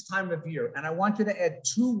 at this time of year, and I want you to add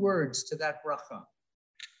 2 words to that bracha.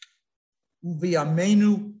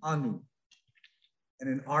 Uviyamenu anu, and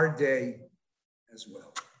in our day as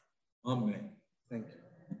well. Amen. Thank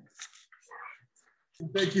you.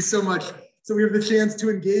 Thank you so much. So we have the chance to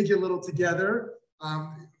engage a little together.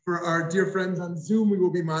 For our dear friends on Zoom, we will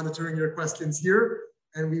be monitoring your questions here,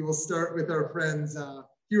 and we will start with our friends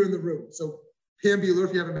here in the room. So Pam Bueller,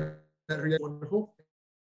 if you haven't met her yet, wonderful.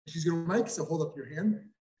 She's going to mic, so hold up your hand,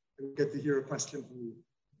 and we'll get to hear a question from you.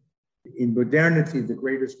 In modernity, the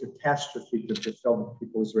greatest catastrophe that befell the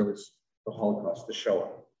people of Israel is the Holocaust, the Shoah.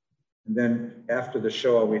 And then after the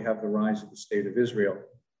Shoah, we have the rise of the state of Israel.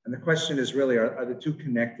 And the question is really, are the two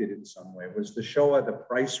connected in some way? Was the Shoah the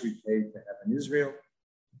price we paid to have an Israel?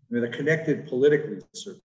 I mean, they're connected politically,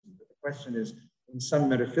 certainly. But the question is, in some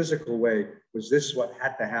metaphysical way, was this what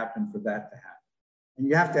had to happen for that to happen? And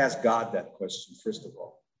you have to ask God that question, first of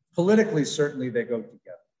all. Politically, certainly they go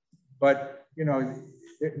together. But, you know,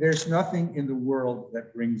 there's nothing in the world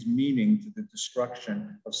that brings meaning to the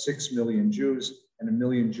destruction of 6 million Jews and 1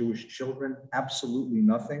 million Jewish children. Absolutely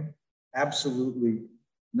nothing. Absolutely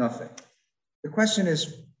nothing. The question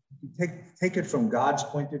is, take it from God's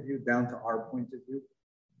point of view down to our point of view.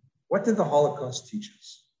 What did the Holocaust teach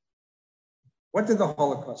us? What did the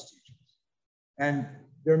Holocaust teach us? And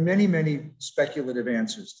there are many, many speculative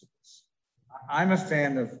answers to this. I'm a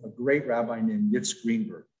fan of a great rabbi named Yitz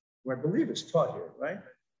Greenberg, who I believe is taught here, right?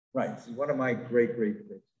 Right, he's one of my great.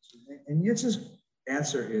 And Yitz's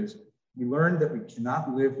answer is, we learned that we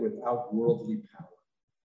cannot live without worldly power.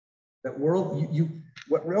 That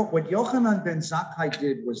what Yochanan ben Zakkai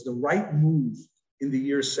did was the right move in the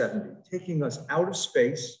year 70, taking us out of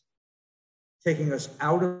space, taking us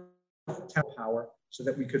out of power so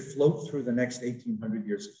that we could float through the next 1,800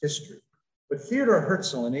 years of history. But Theodor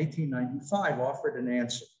Herzl in 1895 offered an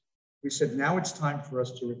answer. We said, now it's time for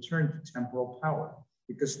us to return to temporal power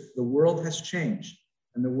because the world has changed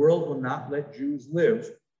and the world will not let Jews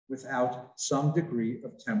live without some degree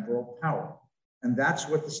of temporal power. And that's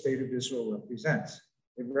what the state of Israel represents.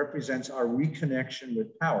 It represents our reconnection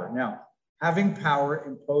with power. Now, having power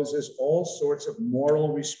imposes all sorts of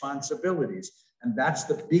moral responsibilities. And that's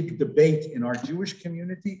the big debate in our Jewish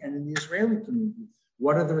community and in the Israeli community.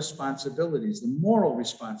 What are the responsibilities, the moral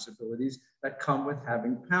responsibilities that come with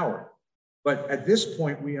having power? But at this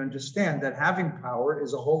point, we understand that having power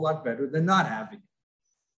is a whole lot better than not having it.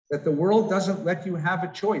 That the world doesn't let you have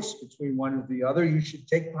a choice between one or the other. You should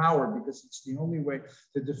take power because it's the only way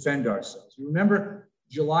to defend ourselves. You remember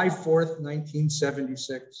July 4th,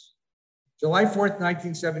 1976? July 4th,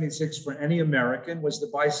 1976 for any American was the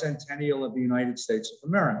bicentennial of the United States of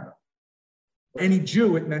America. For any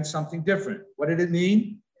Jew, it meant something different. What did it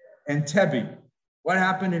mean? Entebbe. What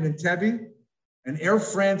happened in Entebbe? An Air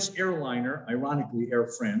France airliner, ironically Air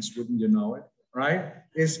France, wouldn't you know it, right?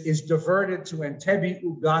 Is diverted to Entebbe,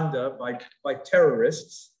 Uganda by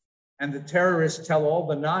terrorists. And the terrorists tell all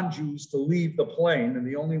the non-Jews to leave the plane. And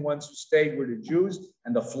the only ones who stayed were the Jews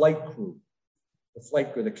and the flight crew. The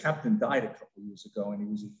flight crew, the captain died a couple of years ago and he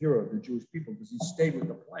was a hero of the Jewish people because he stayed with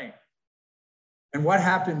the plane. And what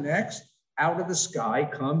happened next? Out of the sky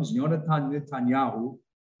comes Yonatan Netanyahu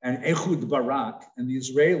and Ehud Barak and the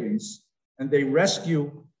Israelis, and they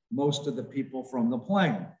rescue most of the people from the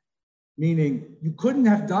plane. Meaning you couldn't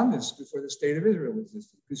have done this before the state of Israel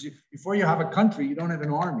existed, because before you have a country, you don't have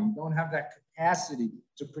an army, you don't have that capacity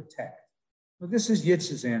to protect. Well, this is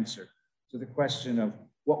Yitz's answer to the question of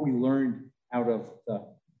what we learned out of the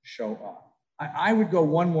Shoah. I would go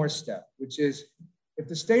one more step, which is, if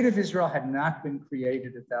the state of Israel had not been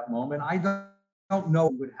created at that moment, I don't know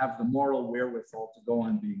who would have the moral wherewithal to go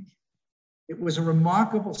on being Jew. It was a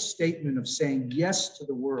remarkable statement of saying yes to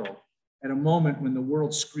the world at a moment when the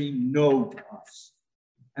world screamed no to us.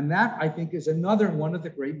 And that, I think, is another one of the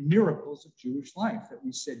great miracles of Jewish life, that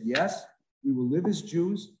we said, yes, we will live as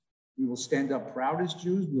Jews. We will stand up proud as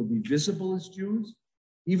Jews. We'll be visible as Jews,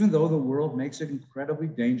 even though the world makes it incredibly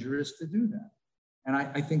dangerous to do that. And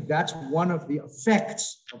I think that's one of the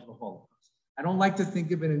effects of the Holocaust. I don't like to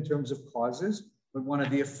think of it in terms of causes, but one of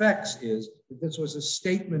the effects is that this was a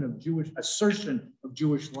statement of Jewish assertion of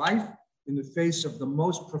Jewish life in the face of the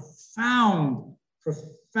most profound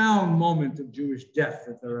moment of Jewish death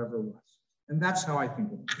that there ever was. And that's how I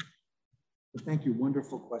think of it. But thank you,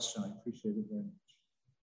 wonderful question. I appreciate it very much.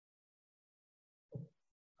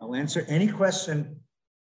 I'll answer any question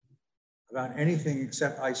about anything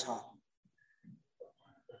except ice hockey.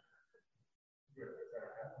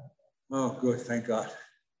 Oh, good, thank God.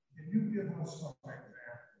 Can you give us some examples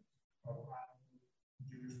of how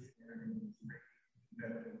Jewish community is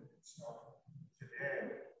making itself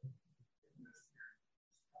today?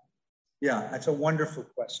 Yeah, that's a wonderful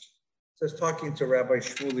question. So I was talking to Rabbi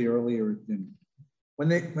Shmuley earlier at dinner. When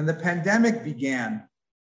the pandemic began,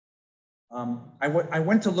 I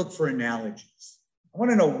went to look for analogies. I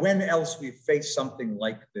want to know when else we faced something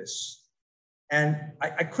like this. And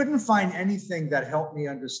I couldn't find anything that helped me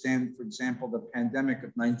understand, for example, the pandemic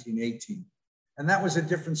of 1918. And that was a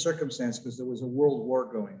different circumstance because there was a world war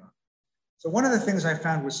going on. So one of the things I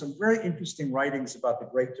found was some very interesting writings about the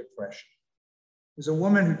Great Depression. There's a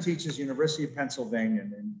woman who teaches University of Pennsylvania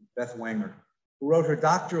named Beth Wenger, who wrote her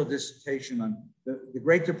doctoral dissertation on the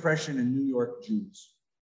Great Depression in New York Jews.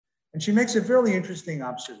 And she makes a very interesting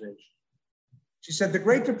observation. She said the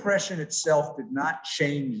Great Depression itself did not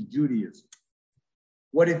change Judaism.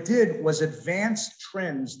 What it did was advance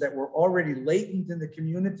trends that were already latent in the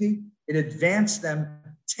community. It advanced them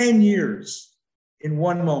 10 years in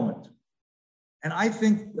one moment. And I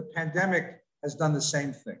think the pandemic has done the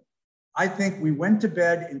same thing. I think we went to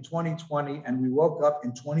bed in 2020 and we woke up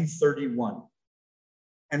in 2031.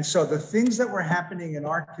 And so the things that were happening in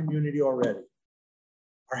our community already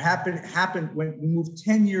happened when we moved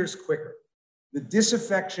 10 years quicker. The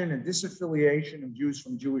disaffection and disaffiliation of Jews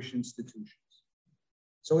from Jewish institutions.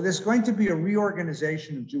 So there's going to be a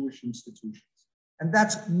reorganization of Jewish institutions, and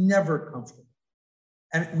that's never comfortable.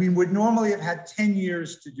 And we would normally have had 10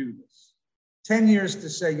 years to do this. 10 years to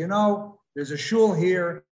say, you know, there's a shul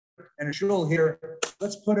here and a shul here.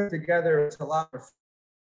 Let's put it together. It's a lot of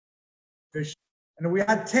fish. And if we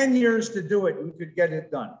had 10 years to do it, we could get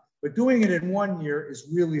it done. But doing it in 1 year is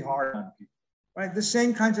really hard on people, right? The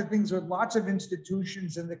same kinds of things with lots of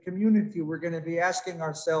institutions in the community. We're going to be asking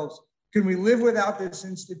ourselves, can we live without this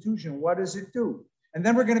institution? What does it do? And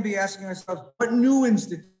then we're going to be asking ourselves, what new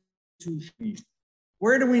institution?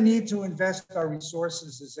 Where do we need to invest our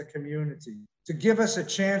resources as a community to give us a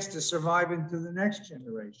chance to survive into the next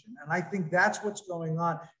generation? And I think that's what's going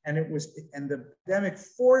on. And the pandemic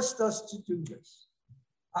forced us to do this.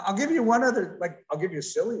 I'll give you one other, I'll give you a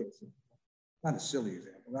silly example. Not a silly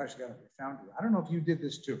example, I actually got a profound one. I don't know if you did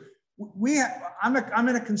this too. I'm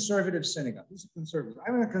in a conservative synagogue. These are conservatives.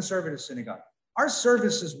 I'm in a conservative synagogue. Our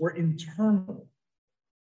services were interminable.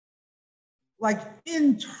 Like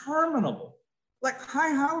interminable. Like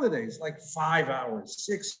high holidays, like 5 hours,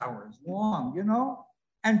 6 hours long, you know?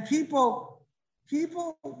 And people,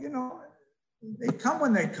 you know, they come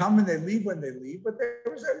when they come and they leave when they leave, but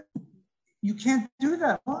you can't do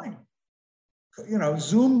that online. You know,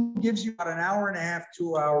 Zoom gives you about an hour and a half,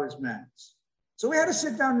 2 hours max. So we had to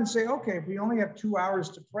sit down and say, okay, if we only have 2 hours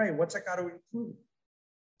to pray, what's that got to include?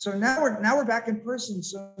 So now we're back in person.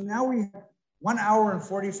 So now we have 1 hour and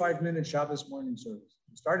 45 minute Shabbos morning service.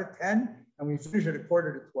 We start at 10 and we finish at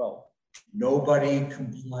 11:45. Nobody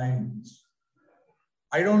complains.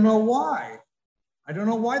 I don't know why. I don't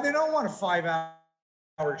know why they don't want a 5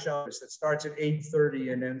 hour Shabbos that starts at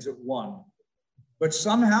 8:30 and ends at 1. But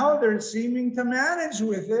somehow they're seeming to manage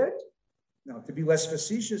with it. No, to be less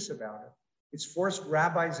facetious about it. It's forced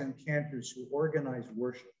rabbis and cantors who organize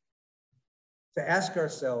worship to ask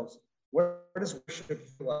ourselves, what does worship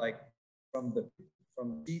feel like from the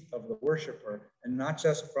feet of the worshiper and not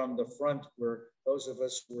just from the front where those of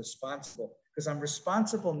us who are responsible, because I'm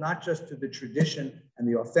responsible not just to the tradition and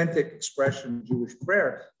the authentic expression of Jewish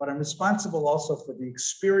prayer, but I'm responsible also for the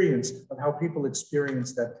experience of how people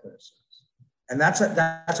experience that prayer service. And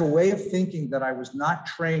that's a way of thinking that I was not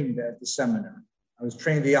trained at the seminary. I was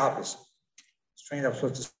trained the opposite. I was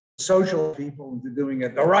supposed to social people into doing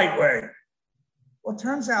it the right way. Well, it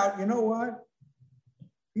turns out, you know what?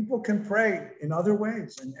 People can pray in other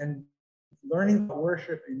ways, and learning to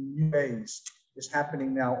worship in new ways is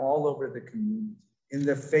happening now all over the community. In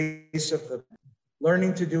the face of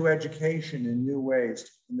learning to do education in new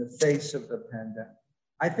ways, in the face of the pandemic.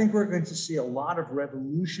 I think we're going to see a lot of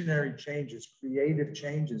revolutionary changes, creative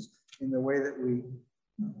changes in the way that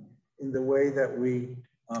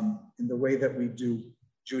we do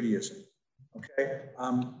Judaism. Okay,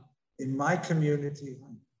 in my community,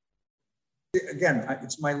 again,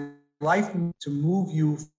 it's my life to move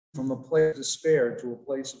you from a place of despair to a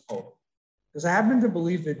place of hope, because I happen to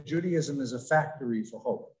believe that Judaism is a factory for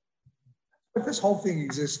hope. But this whole thing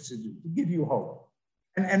exists to do, to give you hope.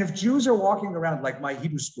 And if Jews are walking around like my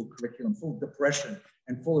Hebrew school curriculum, full of depression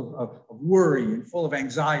and full of worry and full of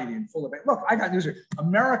anxiety and full of, look, I got news here.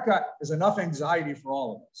 America is enough anxiety for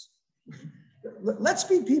all of us. Let's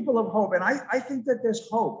be people of hope. And I think that there's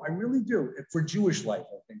hope. I really do. For Jewish life,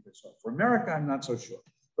 I think there's hope. For America, I'm not so sure.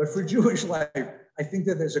 But for Jewish life, I think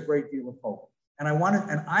that there's a great deal of hope. And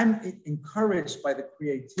I'm encouraged by the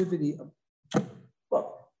creativity of,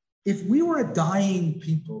 look, if we were a dying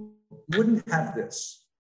people, we wouldn't have this.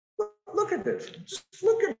 Look at this. Just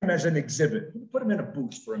look at him as an exhibit. Put him in a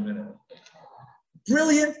booth for a minute.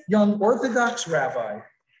 Brilliant young Orthodox rabbi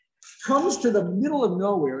comes to the middle of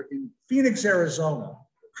nowhere in Phoenix, Arizona,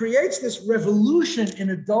 creates this revolution in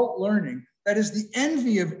adult learning that is the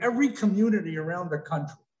envy of every community around the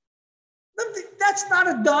country. That's not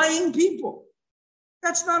a dying people.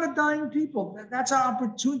 That's not a dying people. That's an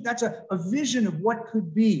opportunity. That's a vision of what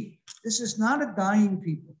could be. This is not a dying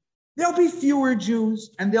people. There'll be fewer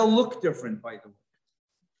Jews, and they'll look different, by the way.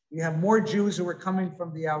 We have more Jews who are coming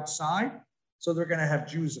from the outside, so they're going to have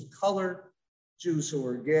Jews of color, Jews who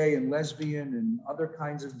are gay and lesbian and other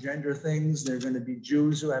kinds of gender things. They're going to be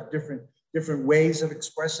Jews who have different ways of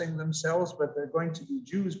expressing themselves, but they're going to be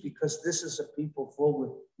Jews because this is a people full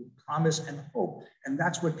with promise and hope, and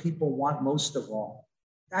that's what people want most of all.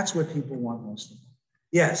 That's what people want most of all.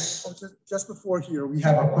 Yes. Just before here, we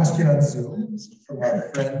have a question on Zoom from our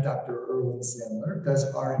friend, Dr. Erwin Sandler.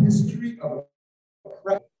 Does our history of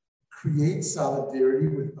oppression create solidarity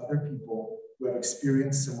with other people who have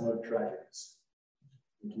experienced similar tragedies?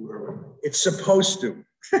 Thank you, Erwin. It's supposed to.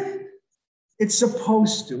 It's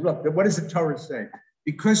supposed to. Look, what does the Torah say?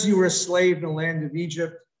 Because you were a slave in the land of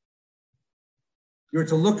Egypt, you're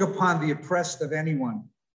to look upon the oppressed of anyone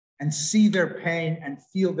and see their pain and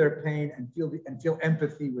feel their pain and feel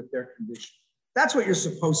empathy with their condition. That's what you're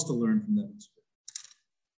supposed to learn from them.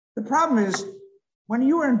 The problem is, when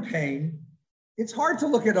you are in pain, it's hard to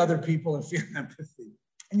look at other people and feel empathy.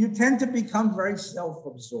 And you tend to become very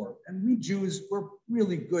self-absorbed. And we Jews, we're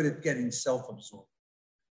really good at getting self-absorbed.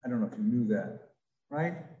 I don't know if you knew that,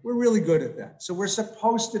 right? We're really good at that. So we're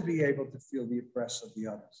supposed to be able to feel the oppressed of the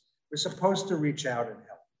others. We're supposed to reach out and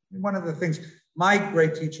help. And one of the things, my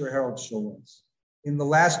great teacher, Harold Schulz, in the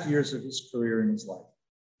last years of his career and his life,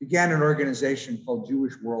 began an organization called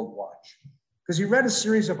Jewish World Watch, because he read a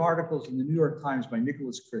series of articles in the New York Times by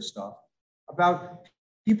Nicholas Kristof about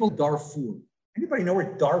people in Darfur. Anybody know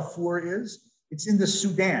where Darfur is? It's in the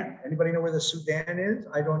Sudan. Anybody know where the Sudan is?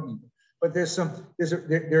 I don't either. But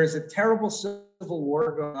there is a terrible civil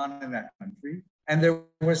war going on in that country. And there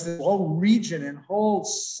was this whole region and whole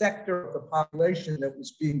sector of the population that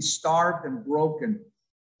was being starved and broken,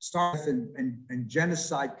 starved and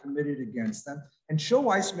genocide committed against them. And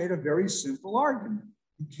Schulweis made a very simple argument.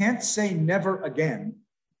 You can't say never again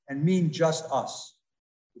and mean just us.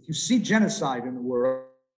 If you see genocide in the world,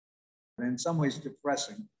 and in some ways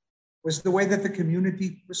depressing, was the way that the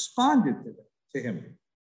community responded to him.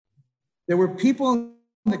 There were people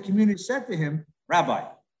in the community who said to him, Rabbi,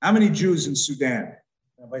 how many Jews in Sudan?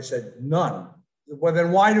 Rabbi said, none. Well,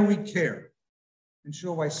 then why do we care? And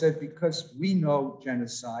Schulweis said, because we know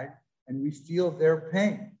genocide and we feel their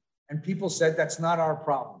pain. And people said, that's not our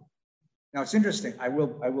problem. Now, it's interesting. I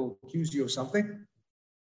will accuse you of something.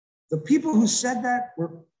 The people who said that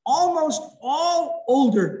were almost all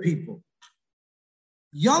older people.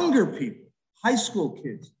 Younger people, high school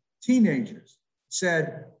kids, teenagers,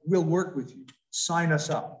 said, we'll work with you, sign us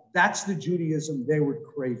up. That's the Judaism they were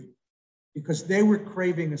craving, because they were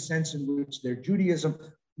craving a sense in which their Judaism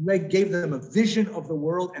gave them a vision of the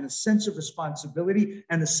world and a sense of responsibility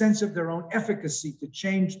and a sense of their own efficacy to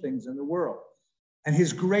change things in the world. And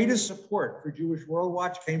his greatest support for Jewish World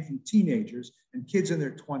Watch came from teenagers and kids in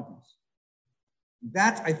their 20s.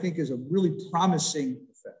 That, I think, is a really promising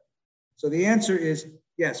effect. So the answer is,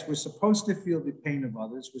 yes, we're supposed to feel the pain of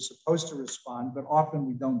others. We're supposed to respond, but often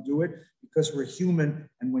we don't do it because we're human.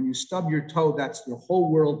 And when you stub your toe, that's your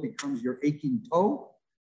whole world becomes your aching toe.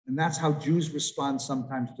 And that's how Jews respond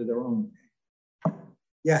sometimes to their own pain.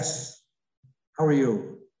 Yes. How are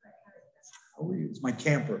you? How are you? It's my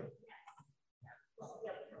camper.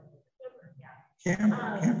 Camper.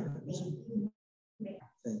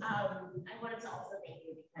 I wanted to also thank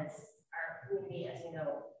you because our community, as you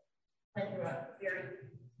know,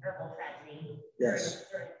 Yes.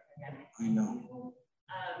 I know.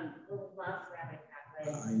 Lost Rabbi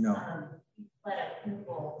Kaplan. I know. Led a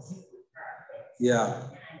beautiful soup for our kids. Yeah.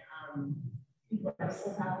 And people are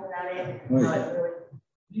still talking about it. Right. How it really,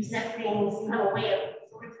 you said things, you have a way of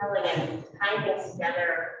storytelling and tying things together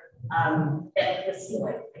that was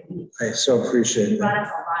healing. I so appreciate You it. brought us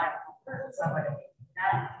a lot of comfort, so I want to thank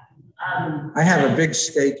you for that. I have a big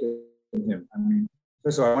stake in him. I mean,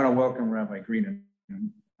 first of all, I want to welcome Rabbi Green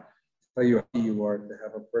and tell you how you are to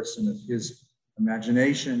have a person of his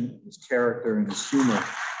imagination, his character, and his humor,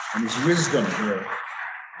 and his wisdom here.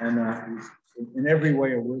 And he's in every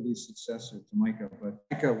way a worthy successor to Micah. But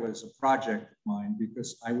Micah was a project of mine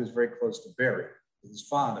because I was very close to Barry, his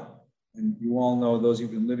father. And you all know, those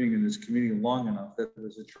who've been living in this community long enough, that there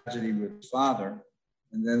was a tragedy with his father.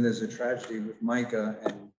 And then there's a tragedy with Micah,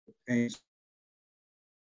 and the pain is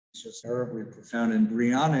just terribly profound. And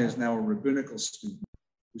Brianna is now a rabbinical student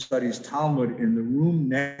who studies Talmud in the room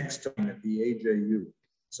next to me at the AJU.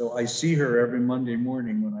 So I see her every Monday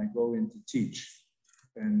morning when I go in to teach.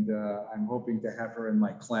 And I'm hoping to have her in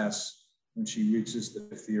my class when she reaches the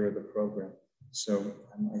 5th year of the program. So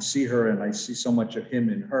I see her and I see so much of him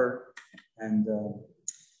in her. And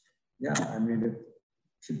yeah, I mean, it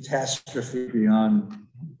catastrophe beyond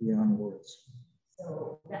words.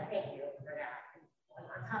 So thank you for that. And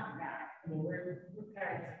on top of that, I mean, we're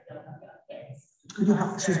parents of young kids. Could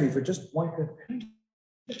you, excuse me, for just one thing?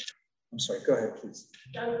 I'm sorry, go ahead, please.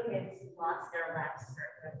 Young kids who lost their last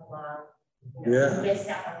trip along, Yeah. missed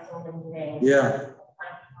out on so many things. Yeah. Applying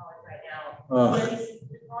to college right now.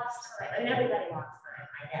 We lost time, and everybody lost time.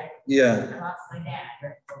 I did. Yeah. I lost my dad.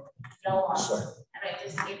 We all lost. And I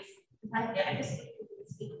just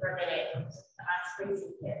speak for a minute to us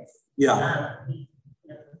crazy kids. Yeah. We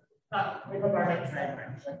live our next time,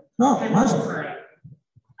 actually. No, time.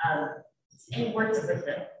 Any words of wisdom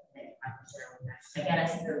that I can share with us. I get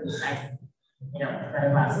us through besides, the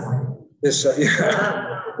last one. This,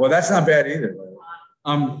 yeah. Well, that's not bad either.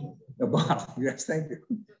 The bottle. Yes, thank you.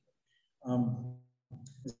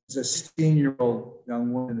 There's a 16-year-old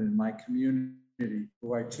young woman in my community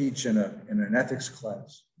who I teach in an ethics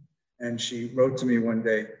class, and she wrote to me one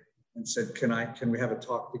day and said, "Can we have a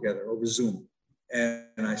talk together over Zoom?"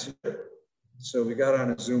 And I said, "Sure." So we got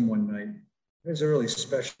on a Zoom one night. It was a really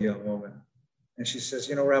special young woman, and she says,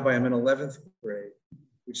 "Rabbi, I'm in 11th grade,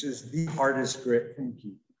 which is the hardest grade." Thank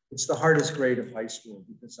you. It's the hardest grade of high school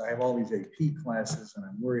because I have all these AP classes and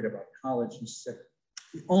I'm worried about college. And she said,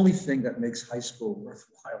 "The only thing that makes high school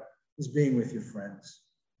worthwhile is being with your friends.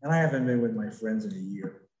 And I haven't been with my friends in a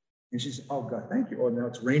year." And she said, "Oh God, thank you. Oh, now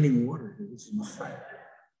it's raining water here. This is my fire.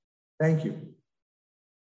 Thank you."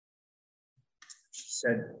 She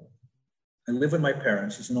said, "I live with my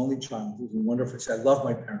parents." She's an only child. She's wonderful. She said, "I love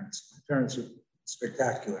my parents. My parents are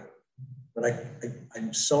spectacular. But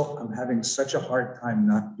I'm having such a hard time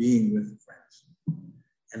not being with friends."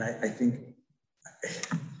 And I think,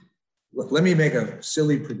 look, let me make a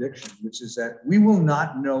silly prediction, which is that we will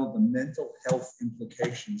not know the mental health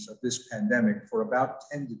implications of this pandemic for about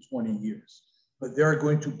 10 to 20 years, but there are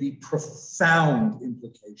going to be profound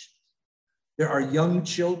implications. There are young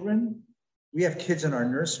children. We have kids in our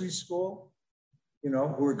nursery school,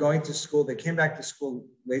 who are going to school. They came back to school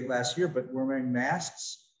late last year, but were wearing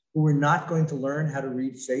masks, who are not going to learn how to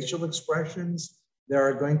read facial expressions. There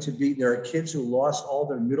are kids who lost all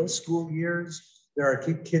their middle school years. There are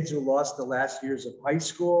kids who lost the last years of high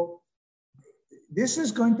school. This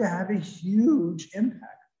is going to have a huge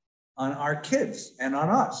impact on our kids and on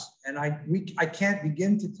us. And I can't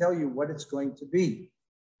begin to tell you what it's going to be.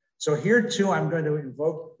 So here too, I'm going to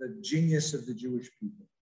invoke the genius of the Jewish people.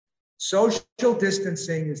 Social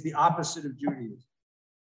distancing is the opposite of Judaism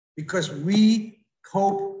because we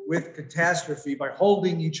cope with catastrophe by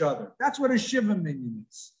holding each other. That's what a Shiva Minyan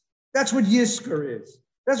is. That's what Yizkor is.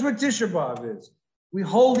 That's what Tisha B'Av is. We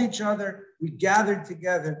hold each other, we gather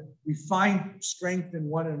together, we find strength in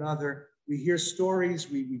one another, we hear stories,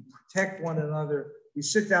 we protect one another, we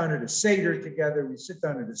sit down at a Seder together, we sit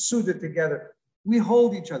down at a Suda together, we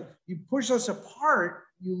hold each other. You push us apart,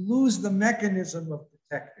 you lose the mechanism of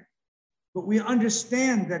protecting. But we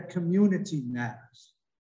understand that community matters.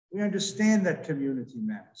 We understand that community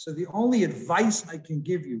matters. So the only advice I can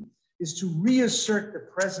give you is to reassert the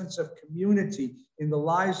presence of community in the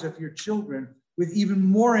lives of your children with even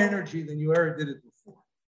more energy than you ever did it before.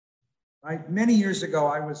 Right? Many years ago,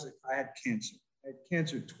 I had cancer. I had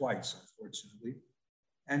cancer twice, unfortunately.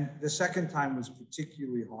 And the second time was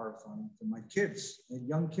particularly horrifying to my kids, my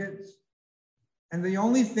young kids. And the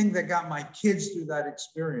only thing that got my kids through that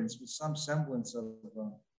experience with some semblance of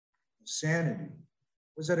sanity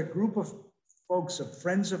was that a group of folks, of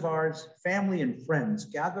friends of ours, family and friends,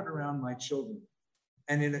 gathered around my children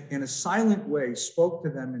and in a silent way spoke to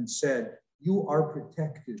them and said, you are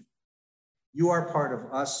protected. You are part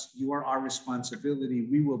of us. You are our responsibility.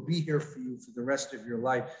 We will be here for you for the rest of your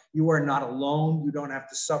life. You are not alone. You don't have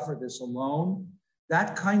to suffer this alone.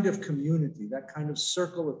 That kind of community, that kind of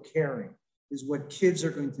circle of caring is what kids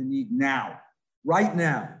are going to need now, right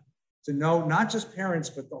now, to know not just parents,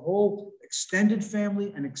 but the whole extended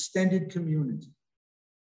family and extended community.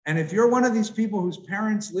 And if you're one of these people whose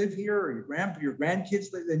parents live here or your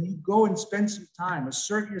grandkids live, then you go and spend some time,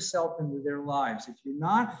 assert yourself into their lives. If you're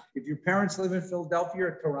not, if your parents live in Philadelphia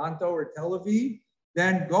or Toronto or Tel Aviv,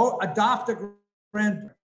 then go adopt a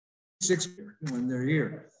grandparent when they're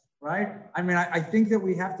here, right? I mean, I think that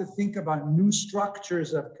we have to think about new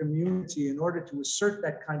structures of community in order to assert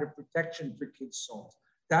that kind of protection for kids' souls.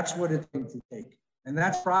 That's what it's going to take. And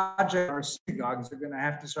that's project our synagogues are going to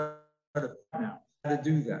have to start now to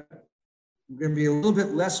do that. We're going to be a little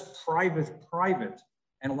bit less private,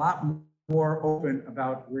 and a lot more open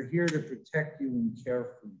about we're here to protect you and care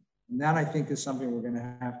for you. And that, I think, is something we're going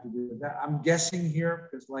to have to do. That, I'm guessing here,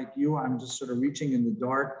 because like you, I'm just sort of reaching in the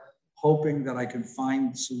dark, hoping that I can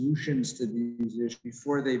find solutions to these issues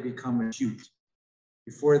before they become acute,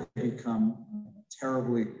 before they become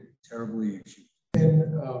terribly, terribly acute. In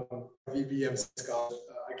VBM Scott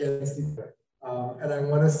against each other. And I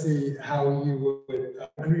want to see how you would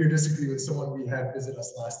agree or disagree with someone we had visit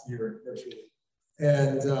us last year virtually.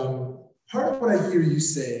 And part of what I hear you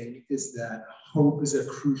saying is that hope is a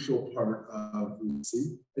crucial part of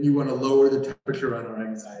Lucy, and you want to lower the temperature on our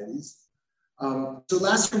anxieties. So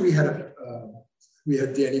last year we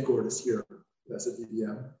had Danny Gordis here with us at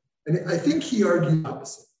VBM, and I think he argued the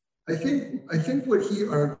opposite. I think what he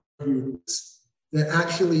argued was that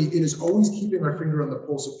actually it is always keeping our finger on the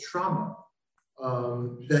pulse of trauma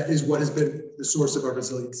that is what has been the source of our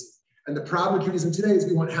resiliency. And the problem with Judaism today is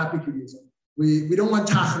we want happy Judaism. We don't want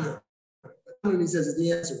tachanun. He says is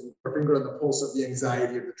the answer. Our finger on the pulse of the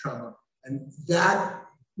anxiety or the trauma. And that,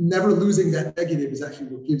 never losing that negative is actually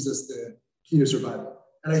what gives us the key to survival.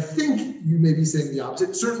 And I think you may be saying the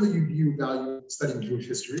opposite. Certainly you value studying Jewish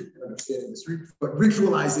history and understanding history, but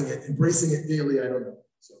ritualizing it, embracing it daily, I don't know.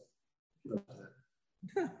 So,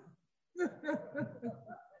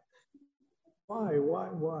 Why?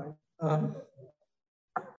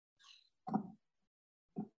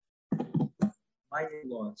 My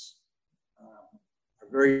in-laws are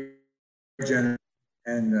very generous,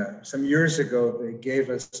 and some years ago they gave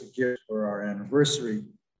us a gift for our anniversary.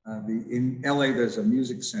 In LA, there's a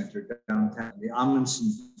music center downtown, the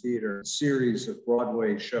Amundsen Theater, a series of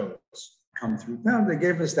Broadway shows come through town. They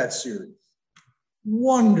gave us that series.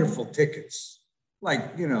 Wonderful tickets,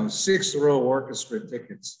 like, 6th-row orchestra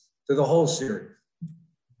tickets to the whole series,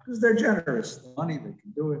 because they're generous. The money, they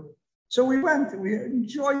can do it. So we went, we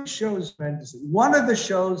enjoyed shows tremendously. One of the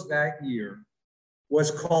shows that year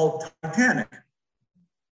was called Titanic.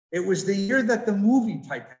 It was the year that the movie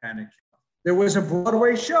Titanic came out. There was a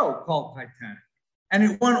Broadway show called Titanic, and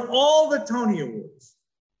it won all the Tony Awards.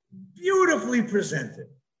 Beautifully presented.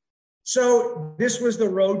 So this was the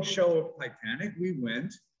road show of Titanic. We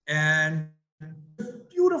went, and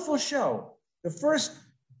beautiful show. The first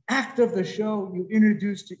act of the show, you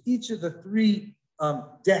introduce to each of the 3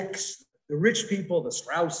 decks, the rich people, the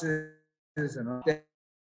Strausses, and on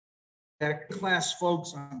deck, class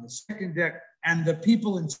folks on the second deck, and the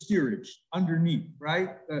people in steerage underneath,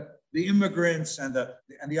 right? The immigrants and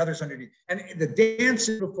the others underneath. And the dance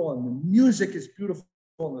is beautiful, and the music is beautiful,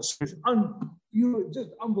 and the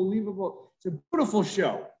just unbelievable. It's a beautiful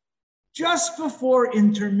show. Just before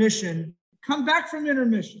intermission, come back from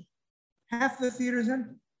intermission, half the theater's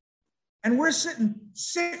empty. And we're sitting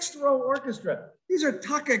 6th-row orchestra. These are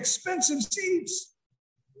taka expensive seats.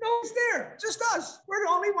 No one's there, just us. We're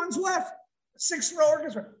the only ones left. 6th-row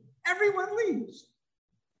orchestra. Everyone leaves.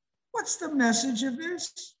 What's the message of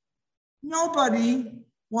this? Nobody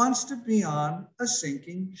wants to be on a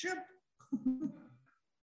sinking ship.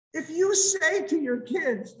 If you say to your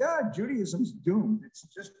kids, Judaism's doomed, it's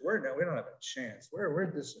just, we don't have a chance.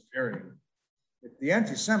 We're disappearing. If the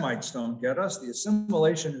anti-Semites don't get us, the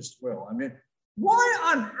assimilationists will. I mean, why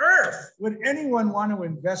on earth would anyone want to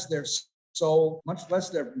invest their soul, much less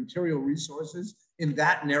their material resources, in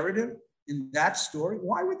that narrative, in that story?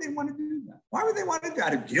 Why would they want to do that? Why would they want to do that?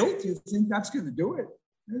 Out of guilt? You think that's going to do it?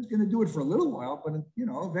 It's going to do it for a little while, but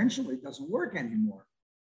eventually it doesn't work anymore.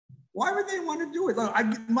 Why would they want to do it?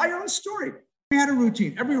 My own story. We had a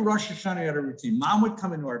routine. Every Rosh Hashanah had a routine. Mom would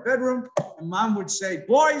come into our bedroom, and Mom would say,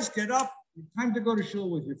 "Boys, get up. It's time to go to shul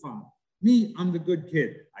with your father." Me, I'm the good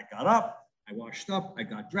kid. I got up. I washed up, I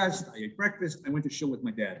got dressed, I ate breakfast, I went to shul with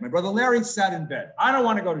my dad. My brother Larry sat in bed. I don't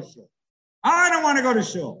want to go to shul. I don't want to go to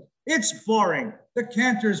shul. It's boring. The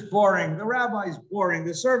cantor's boring. The rabbi's boring.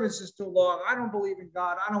 The service is too long. I don't believe in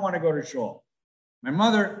God. I don't want to go to shul. My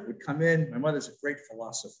mother would come in. My mother's a great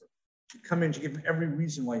philosopher. She'd come in. She'd give him every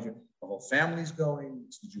reason why the whole family's going.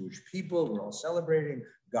 It's the Jewish people. We're all celebrating.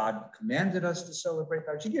 God commanded us to celebrate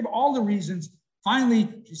that. She gave all the reasons. Finally,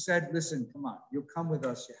 she said, listen, come on. You'll come with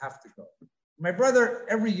us. You have to go. My brother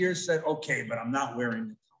every year said, okay, but I'm not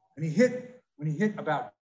wearing it. And when he hit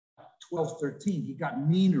about 12, 13, he got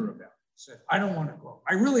meaner about it. He said, I don't want to go.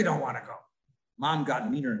 I really don't want to go. Mom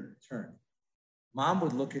got meaner in return. Mom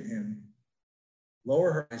would look at him,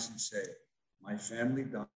 lower her eyes and say, my family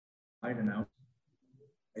died in out,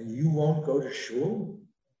 and you won't go to shul?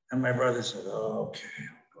 And my brother said, oh, okay,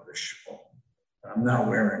 I'll go to shul. But I'm not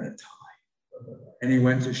wearing a tie. And he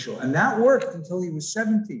went to shul. And that worked until he was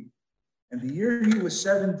 17. And the year he was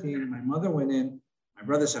 17, my mother went in. My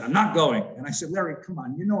brother said, I'm not going. And I said, Larry, come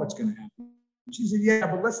on, you know what's going to happen. And she said, yeah,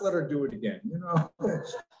 but let's let her do it again, you know.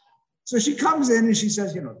 So she comes in and she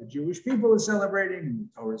says, you know, the Jewish people are celebrating, and the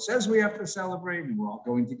Torah says we have to celebrate, and we're all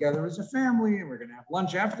going together as a family, and we're going to have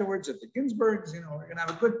lunch afterwards at the Ginsburgs, you know, we're going to have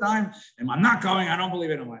a good time. And I'm not going, I don't believe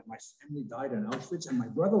it. My family died in Auschwitz. And my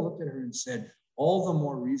brother looked at her and said, all the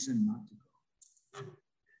more reason not to go.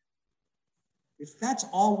 If that's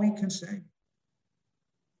all we can say,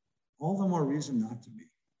 all the more reason not to be.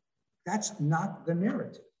 That's not the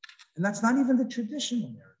narrative. And that's not even the traditional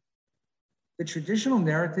narrative. The traditional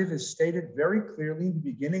narrative is stated very clearly in the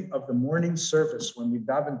beginning of the morning service when we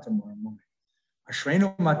daven tomorrow morning.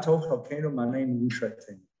 Ashreinu matov chalkeinu manei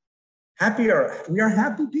mirushateinu. We are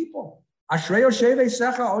happy people. Ashrei Yoshevei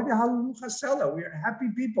Secha Odeh Halulu Chasela. We are happy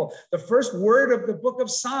people. The first word of the book of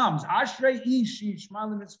Psalms, Ashrei Ish Yishma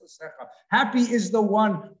L'mitzvah Secha. Happy is the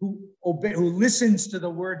one who listens to the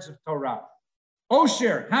words of Torah.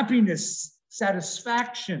 Osher, happiness,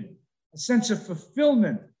 satisfaction, a sense of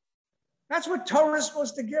fulfillment. That's what Torah is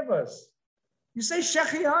supposed to give us. You say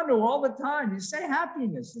Shechianu all the time. You say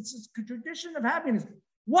happiness. It's a tradition of happiness.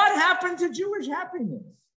 What happened to Jewish happiness?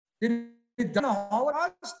 Did it die in the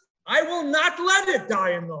Holocaust? I will not let it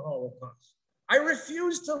die in the Holocaust. I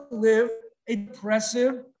refuse to live a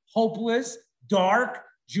depressive, hopeless, dark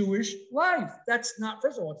Jewish life. That's not,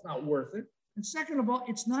 first of all, it's not worth it. And second of all,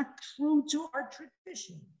 it's not true to our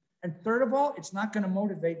tradition. And third of all, it's not going to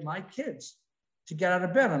motivate my kids to get out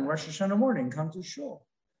of bed on Rosh Hashanah morning and come to shul.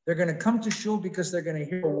 They're going to come to shul because they're going to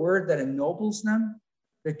hear a word that ennobles them,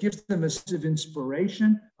 that gives them a sense of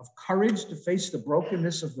inspiration, of courage to face the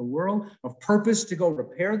brokenness of the world, of purpose to go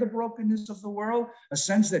repair the brokenness of the world, a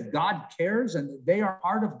sense that God cares and that they are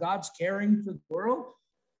part of God's caring for the world.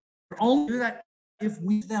 We only do that if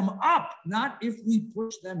we lift them up, not if we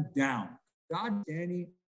push them down. God, Danny,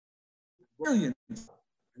 brilliant. I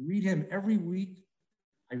read him every week.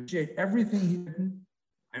 I appreciate everything he's written.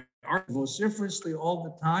 I argue vociferously all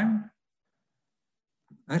the time.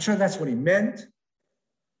 I'm not sure that's what he meant,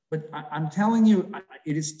 but I'm telling you,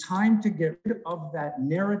 it is time to get rid of that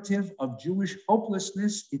narrative of Jewish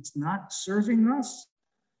hopelessness. It's not serving us.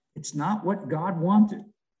 It's not what God wanted.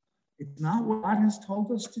 It's not what God has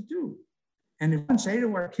told us to do. And if we say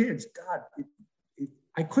to our kids, God,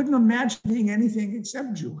 I couldn't imagine being anything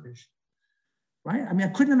except Jewish. Right? I mean, I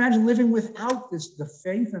couldn't imagine living without this, the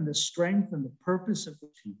faith and the strength and the purpose of the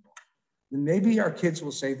people. Then maybe our kids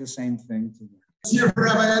will say the same thing to them. Here for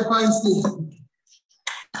Rabbi Ed Feinstein.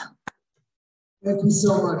 Thank you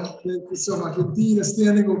so much. Thank you so much. Indeed, a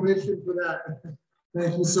standing ovation for that.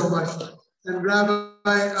 Thank you so much. And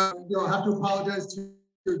Rabbi, you'll have to apologize to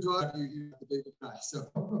your daughter. You have the baby guy. So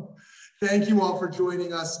thank you all for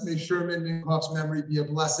joining us. May Sherman Minkoff's memory be a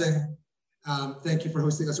blessing. Thank you for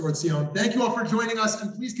hosting us, Or Zion. Thank you all for joining us,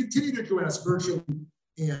 and please continue to join us virtually and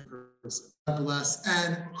in person. God bless,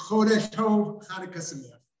 and Chodesh Tov, Chanukah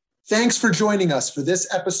Sameach. Thanks for joining us for this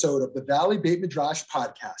episode of the Valley Beit Midrash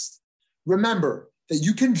podcast. Remember that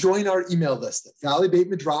you can join our email list at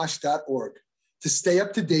valleybeitmidrash.org to stay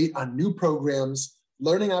up to date on new programs,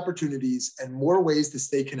 learning opportunities, and more ways to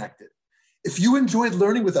stay connected. If you enjoyed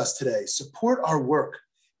learning with us today, support our work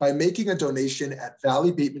by making a donation at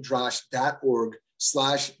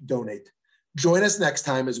valleybeitmidrash.org/donate. Join us next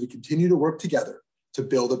time as we continue to work together to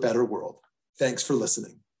build a better world. Thanks for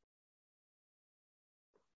listening.